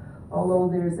up, although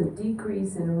there's a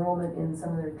decrease in enrollment in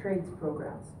some of their trades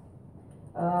programs.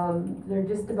 They're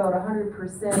just about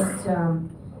 100%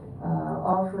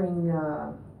 offering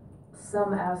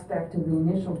some aspect of the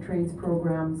initial trades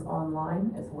programs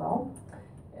online as well.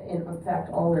 In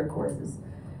fact, all their courses.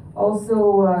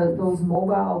 Also, those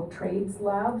mobile trades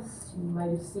labs, you might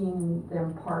have seen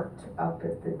them parked up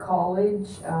at the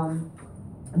college.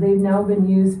 They've now been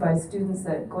used by students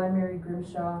at Glenmary,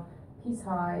 Grimshaw, Peace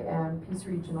High, and Peace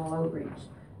Regional Outreach.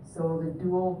 So the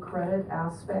dual credit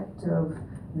aspect of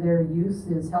their use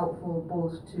is helpful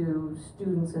both to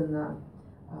students in the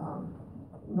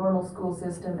normal school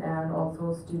system and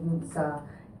also students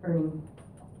earning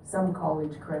some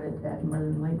college credit at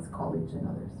Northern Lakes College and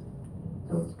others.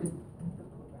 So it's good.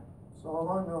 So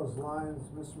along those lines,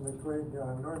 Mr. McQuaid,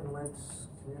 Northern Lakes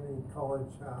Community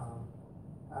College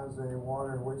has a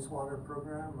water and wastewater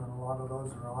program, and a lot of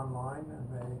those are online, and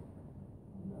the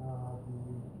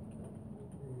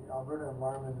Alberta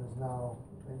environment is now,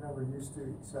 they never used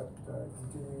to accept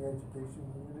continuing education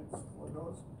units for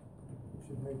those. We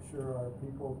should make sure our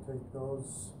people take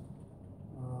those.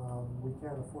 We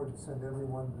can't afford to send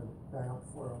everyone to Banff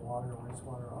for a water and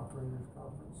wastewater operators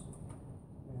conference.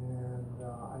 And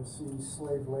I see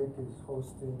Slave Lake is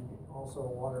hosting also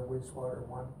a water wastewater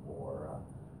one for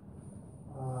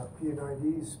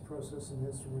P&IDs, process and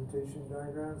instrumentation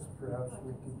diagrams. Perhaps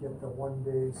we could get the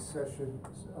one-day sessional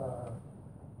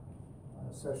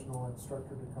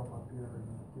instructor to come up here and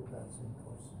give that same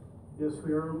course. Yes,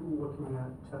 we are looking at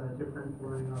different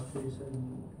learning opportunities.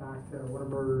 In fact, one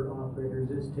of our operators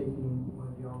is taking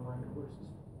one of the online courses.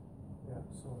 Yeah,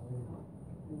 so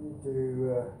we need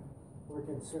to work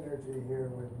in synergy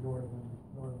here with Northern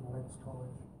Lakes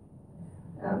College.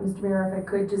 Mr. Mayor, if I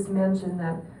could just mention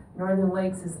that Northern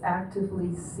Lakes is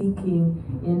actively seeking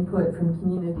input from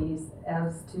communities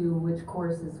as to which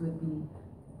courses would be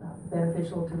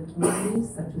beneficial to the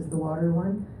communities, such as the water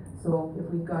one. So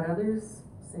if we've got others,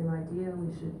 same idea,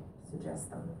 we should suggest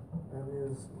them. And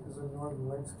is Northern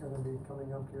Lakes going to be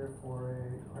coming up here for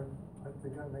aren't they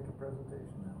going to make a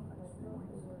presentation now next few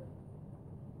weeks?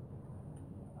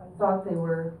 I thought they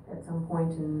were at some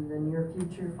point in the near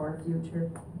future, far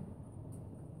future.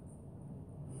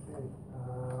 Okay,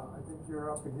 I think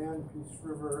you're up again, Peace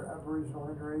River Aboriginal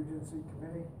Interagency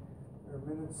Committee. There are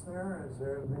minutes there. Is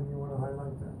there anything you want to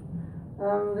highlight there?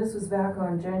 This was back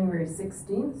on January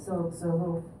 16th, so it's a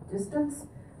little distance.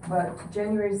 But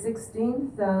January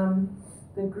 16th,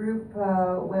 the group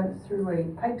went through a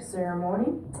pipe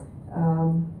ceremony,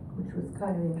 which was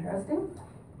kind of interesting.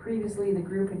 Previously, the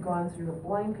group had gone through a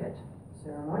blanket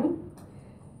ceremony.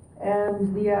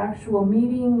 And the actual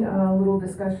meeting, a little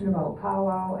discussion about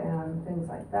powwow and things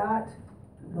like that,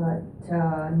 but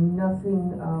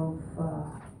nothing of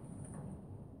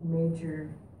major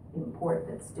import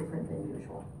that's different than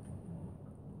usual.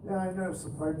 Yeah, I noticed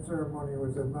the pipe ceremony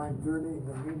was at 9:30.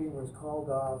 The meeting was called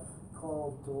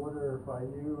to order by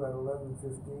you at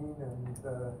 11:15, and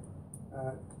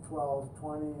at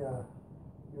 12:20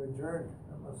 you adjourned.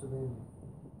 That must have been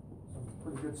some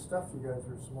pretty good stuff you guys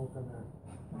were smoking there.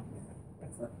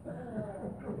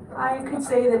 I could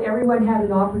say that everyone had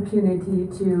an opportunity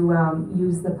to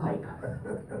use the pipe.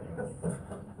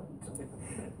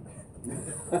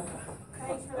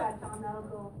 Thanks for that, Tom. That'll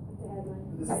go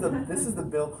with the headline. This is the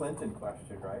Bill Clinton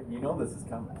question, right? You know this is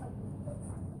coming.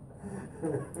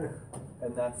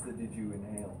 And that's the did you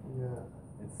inhale? Yeah.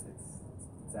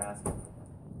 It's asking.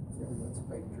 That's a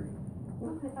fake tree.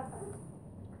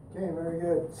 Okay, very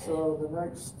good. So the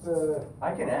next.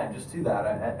 I can add just to that,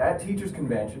 at Teachers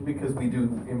Convention, because we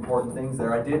do important things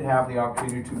there, I did have the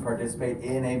opportunity to participate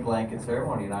in a blanket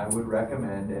ceremony, and I would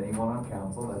recommend anyone on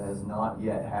council that has not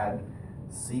yet had,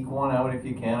 seek one out if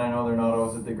you can. I know they're not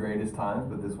always at the greatest times,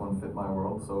 but this one fit my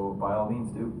world, so by all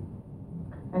means do.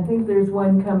 I think there's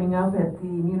one coming up at the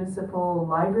municipal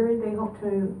library. I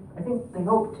think they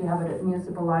hope to have it at the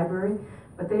municipal library,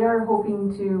 but they are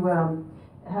hoping to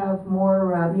have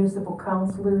more municipal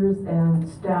councilors and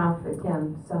staff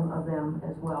attend, some of them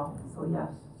as well. So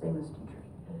yes, same as teachers.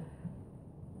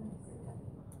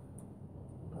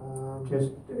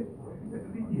 Just.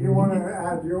 You wanna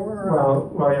add your?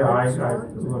 Well, yeah, story?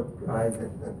 I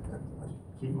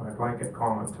keep my blanket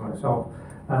comment to myself.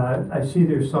 I see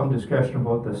there's some discussion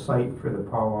about the site for the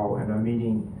powwow, and a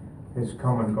meeting has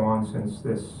come and gone since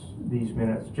these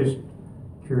minutes. Just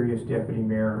curious, Deputy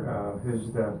Mayor,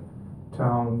 has the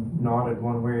town nodded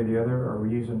one way or the other? Are we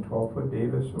using 12-foot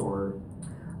Davis, or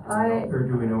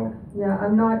do we know? Yeah,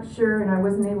 I'm not sure, and I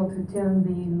wasn't able to attend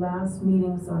the last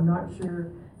meeting, so I'm not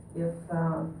sure if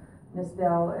Ms.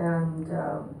 Bell and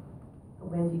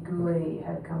Wendy Goulet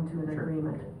had come to an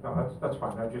agreement. No, that's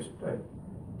fine.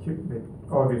 It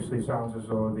obviously sounds as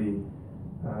though the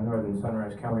Northern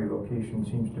Sunrise County location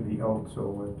seems to be out,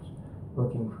 so it's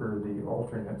looking for the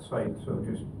alternate site. So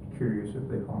just curious if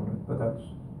they found it, but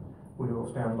we will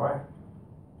stand by.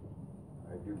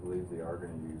 I do believe they are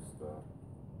going to use the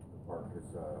park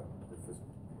as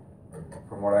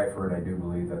from what I've heard, I do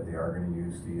believe that they are going to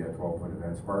use the 12-foot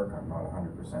events park. I'm not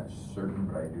 100% certain,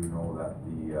 but I do know that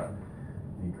the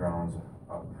grounds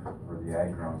up for the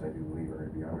ag grounds, I do believe, are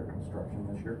going to be under construction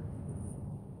this year.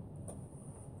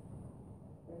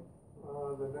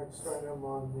 The next item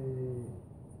on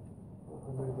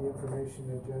under the information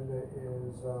agenda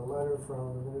is a letter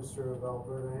from the Minister of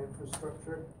Alberta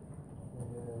Infrastructure,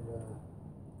 and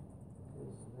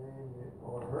his name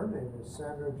or her name is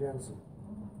Sandra Jensen,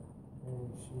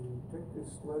 and she took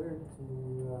this letter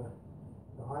to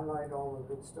highlight all the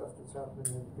good stuff that's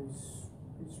happening in Peace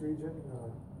Region.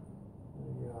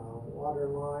 The water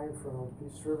line from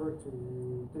Peace River to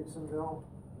Dixonville.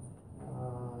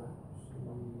 She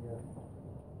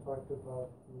talked about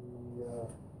the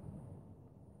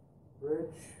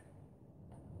bridge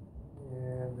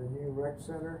and the new rec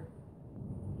center,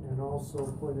 and also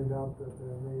pointed out that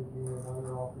there may be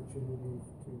another opportunity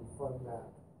to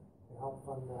help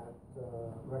fund that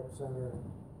rec center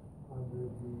under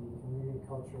the Community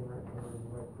Culture and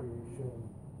Recreation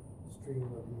stream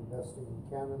of the Investing in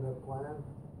Canada plan.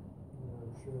 And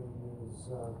I'm sure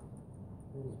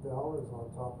Ms. Bell is on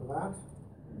top of that.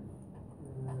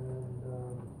 And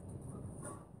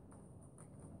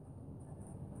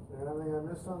is there anything I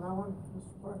missed on that one,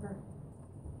 Mr. Parker?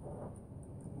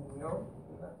 No,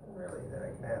 nothing really that I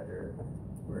can add there,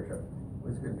 Worship. It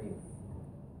was a good meeting.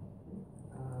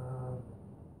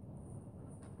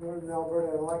 Northern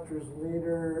Alberta elected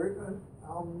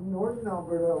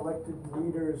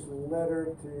leaders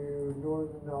letter to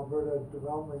Northern Alberta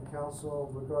Development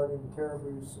Council regarding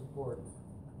caribou support.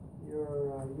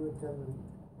 You attended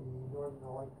the Northern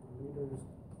elected leaders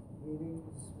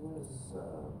meetings, Ms.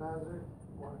 Mazur?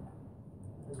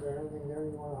 Is there anything there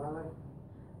you want to highlight?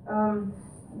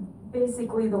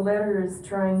 Basically, the letter is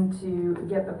trying to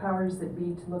get the powers that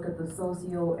be to look at the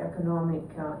socio-economic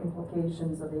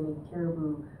implications of any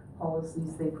caribou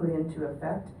policies they put into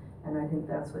effect, and I think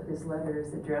that's what this letter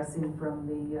is addressing from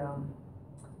the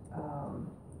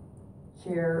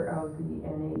chair of the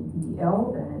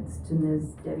NAEL, and it's to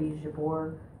Ms. Debbie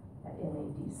Jabor at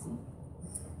NADC.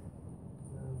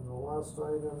 And the last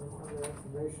item under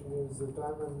information is the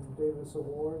Diamond Davis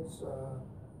Awards. A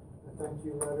thank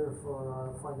you letter for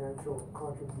our financial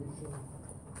contribution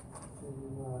to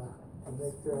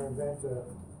make their event a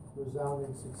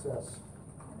resounding success.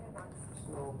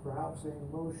 So perhaps a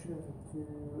motion to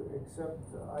accept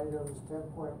items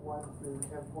 10.1 through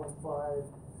 10.5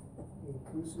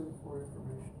 inclusive for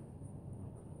information.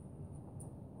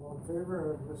 All in favor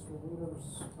of Mr. Needham's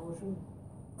motion?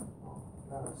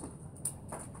 Passed.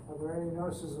 Are there any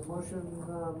notices of motion,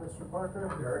 Mr. Parker?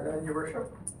 There are none, Your Worship.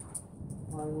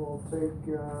 I will take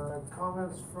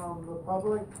comments from the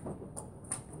public. Are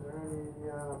there any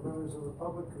members of the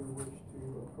public who wish to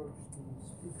approach the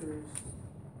speaker's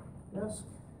desk?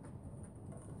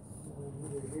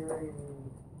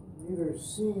 Neither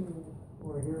seeing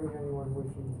or hearing anyone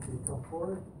wishing to come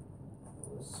forward,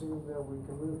 I'll assume that we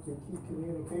can move to key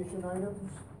communication items.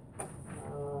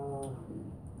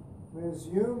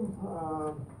 Ms. Hume,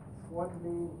 what's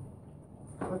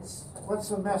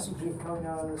the messaging coming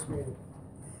out of this meeting?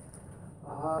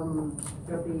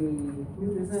 There'll be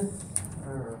new business,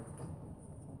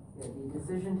 the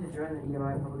decision to join the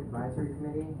EMI Public Advisory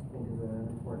Committee, I think is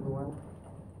an important one.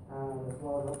 As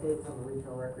well as updates on the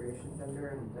Regional Recreation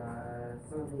Center and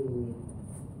some of the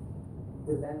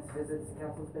events, visits the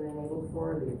council's been enabled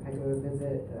for, the PEGA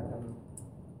visit,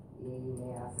 EMA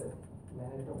Asset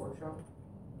Management Workshop.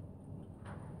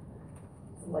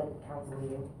 It's a light council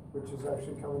meeting. which is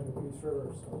actually coming to Peace River,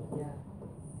 so. Yeah.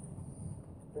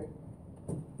 Okay.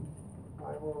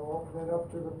 I will open it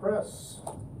up to the press.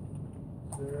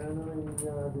 Is there anything,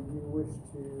 that you wish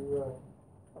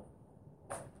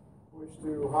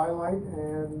to highlight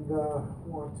and,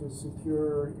 want to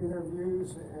secure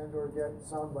interviews and or get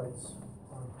sound bites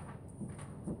on?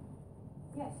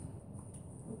 Yes.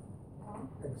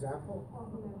 Example? I'll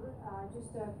remember,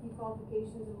 just a few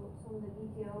qualifications about some of the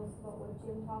details about what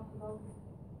Jim talked about.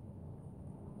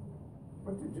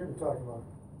 What did Jim talk about?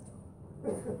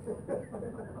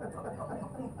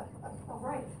 All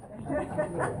right.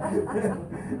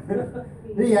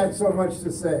 He had so much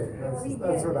to say, Well, he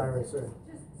that's did. what I would say.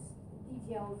 Just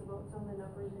details about some of the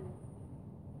numbers and,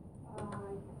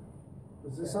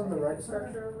 Was this on the rec center?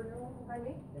 Infrastructure renewal, pardon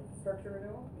me? Infrastructure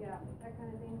renewal? Yeah, that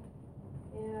kind of thing.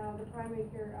 And, the primary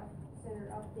care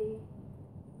center update,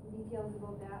 details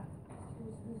about that,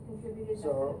 who's contributed, that kind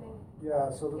So, of thing. yeah,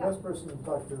 so the Yeah. best person to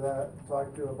talk to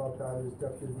about that is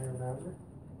Deputy Mayor Manager.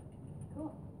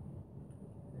 Cool.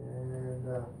 And,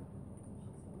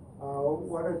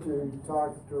 why don't you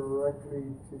talk directly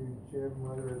to Jim,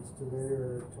 whether it's today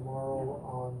or tomorrow,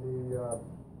 on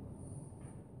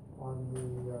the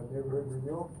neighborhood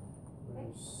renewal?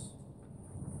 There's-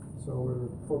 So we're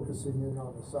focusing in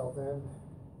on the south end,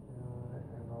 and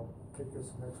it'll take us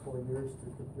the next 4 years to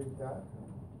complete that.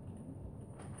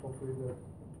 Hopefully the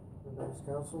next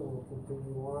council will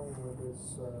continue on with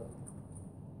this,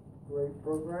 great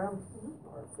program,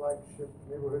 our flagship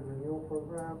neighborhood renewal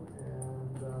program,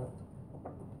 and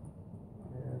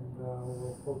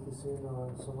we'll focus in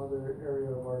on some other area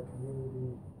of our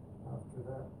community after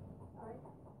that. Alright.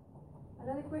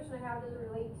 Another question I have doesn't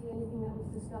relate to anything that was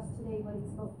discussed today, but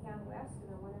it's about Can West, and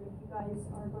I wondered if you guys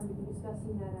are going to be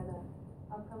discussing that at an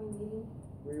upcoming meeting.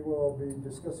 We will be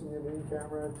discussing it in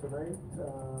camera tonight,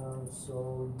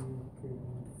 so you can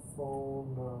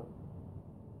phone,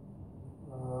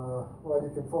 well, you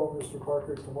can phone Mr.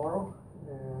 Parker tomorrow,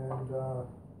 and,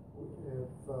 if,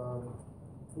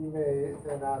 he may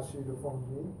then ask you to phone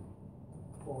me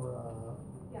for,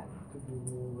 Yeah. to give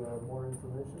you, more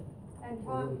information. And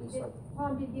We'll Tom, do the did, second.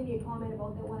 Tom did give me a comment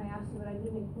about that when I asked you, but I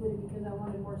didn't include it because I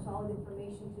wanted more solid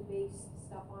information to base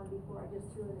stuff on before I just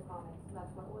threw in the comments, and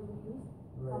that's why it wasn't used. A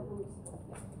Right. couple weeks ago.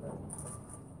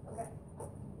 Okay.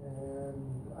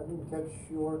 And I didn't catch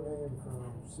your name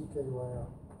from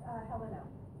CKYL. Helena.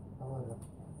 Helena.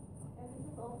 And this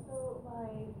is also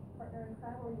my partner in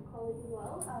crime, or you call it as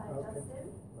well, Okay. Justin.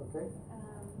 Okay. He's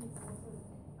also,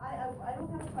 I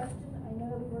don't have a question, I know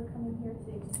that we were coming here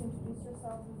today just to introduce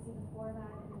yourselves and see the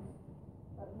format, and,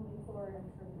 but moving forward, I'm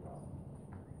sure we will.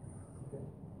 Okay.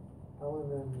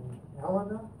 Helena?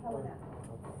 Helena. Okay.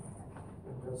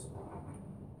 And Justin.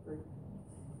 Great.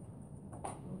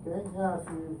 Okay, yeah, if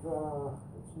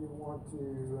you want to,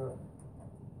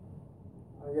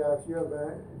 yeah, if you're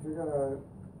gonna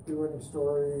do any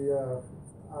story,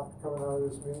 after coming out of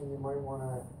this meeting, you might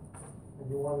wanna, and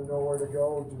you wanna know where to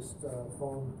go, just,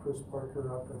 phone Chris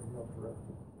Parker up and he'll direct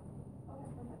you. Okay,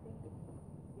 perfect, thank you.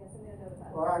 Yes, I'm gonna note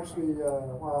that. Well, actually,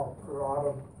 well, for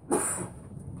Autumn,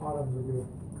 Autumn's a good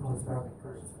contact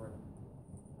person.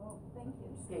 Oh, thank you.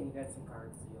 Just getting you guys some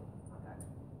cards, so you'll contact.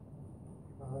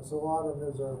 So Autumn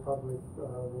is our public,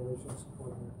 relations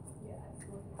coordinator. Yeah,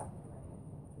 absolutely.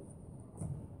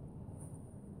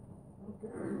 Okay, I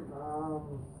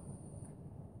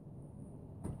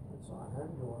saw a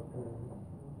hand go up there.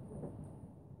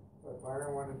 But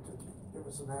Byron wanted to give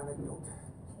us an anecdote.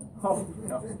 Oh,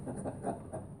 no.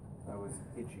 That was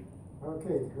itchy.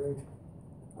 Okay, great.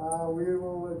 We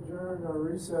will adjourn or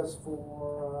recess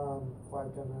for,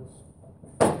 5-10 minutes.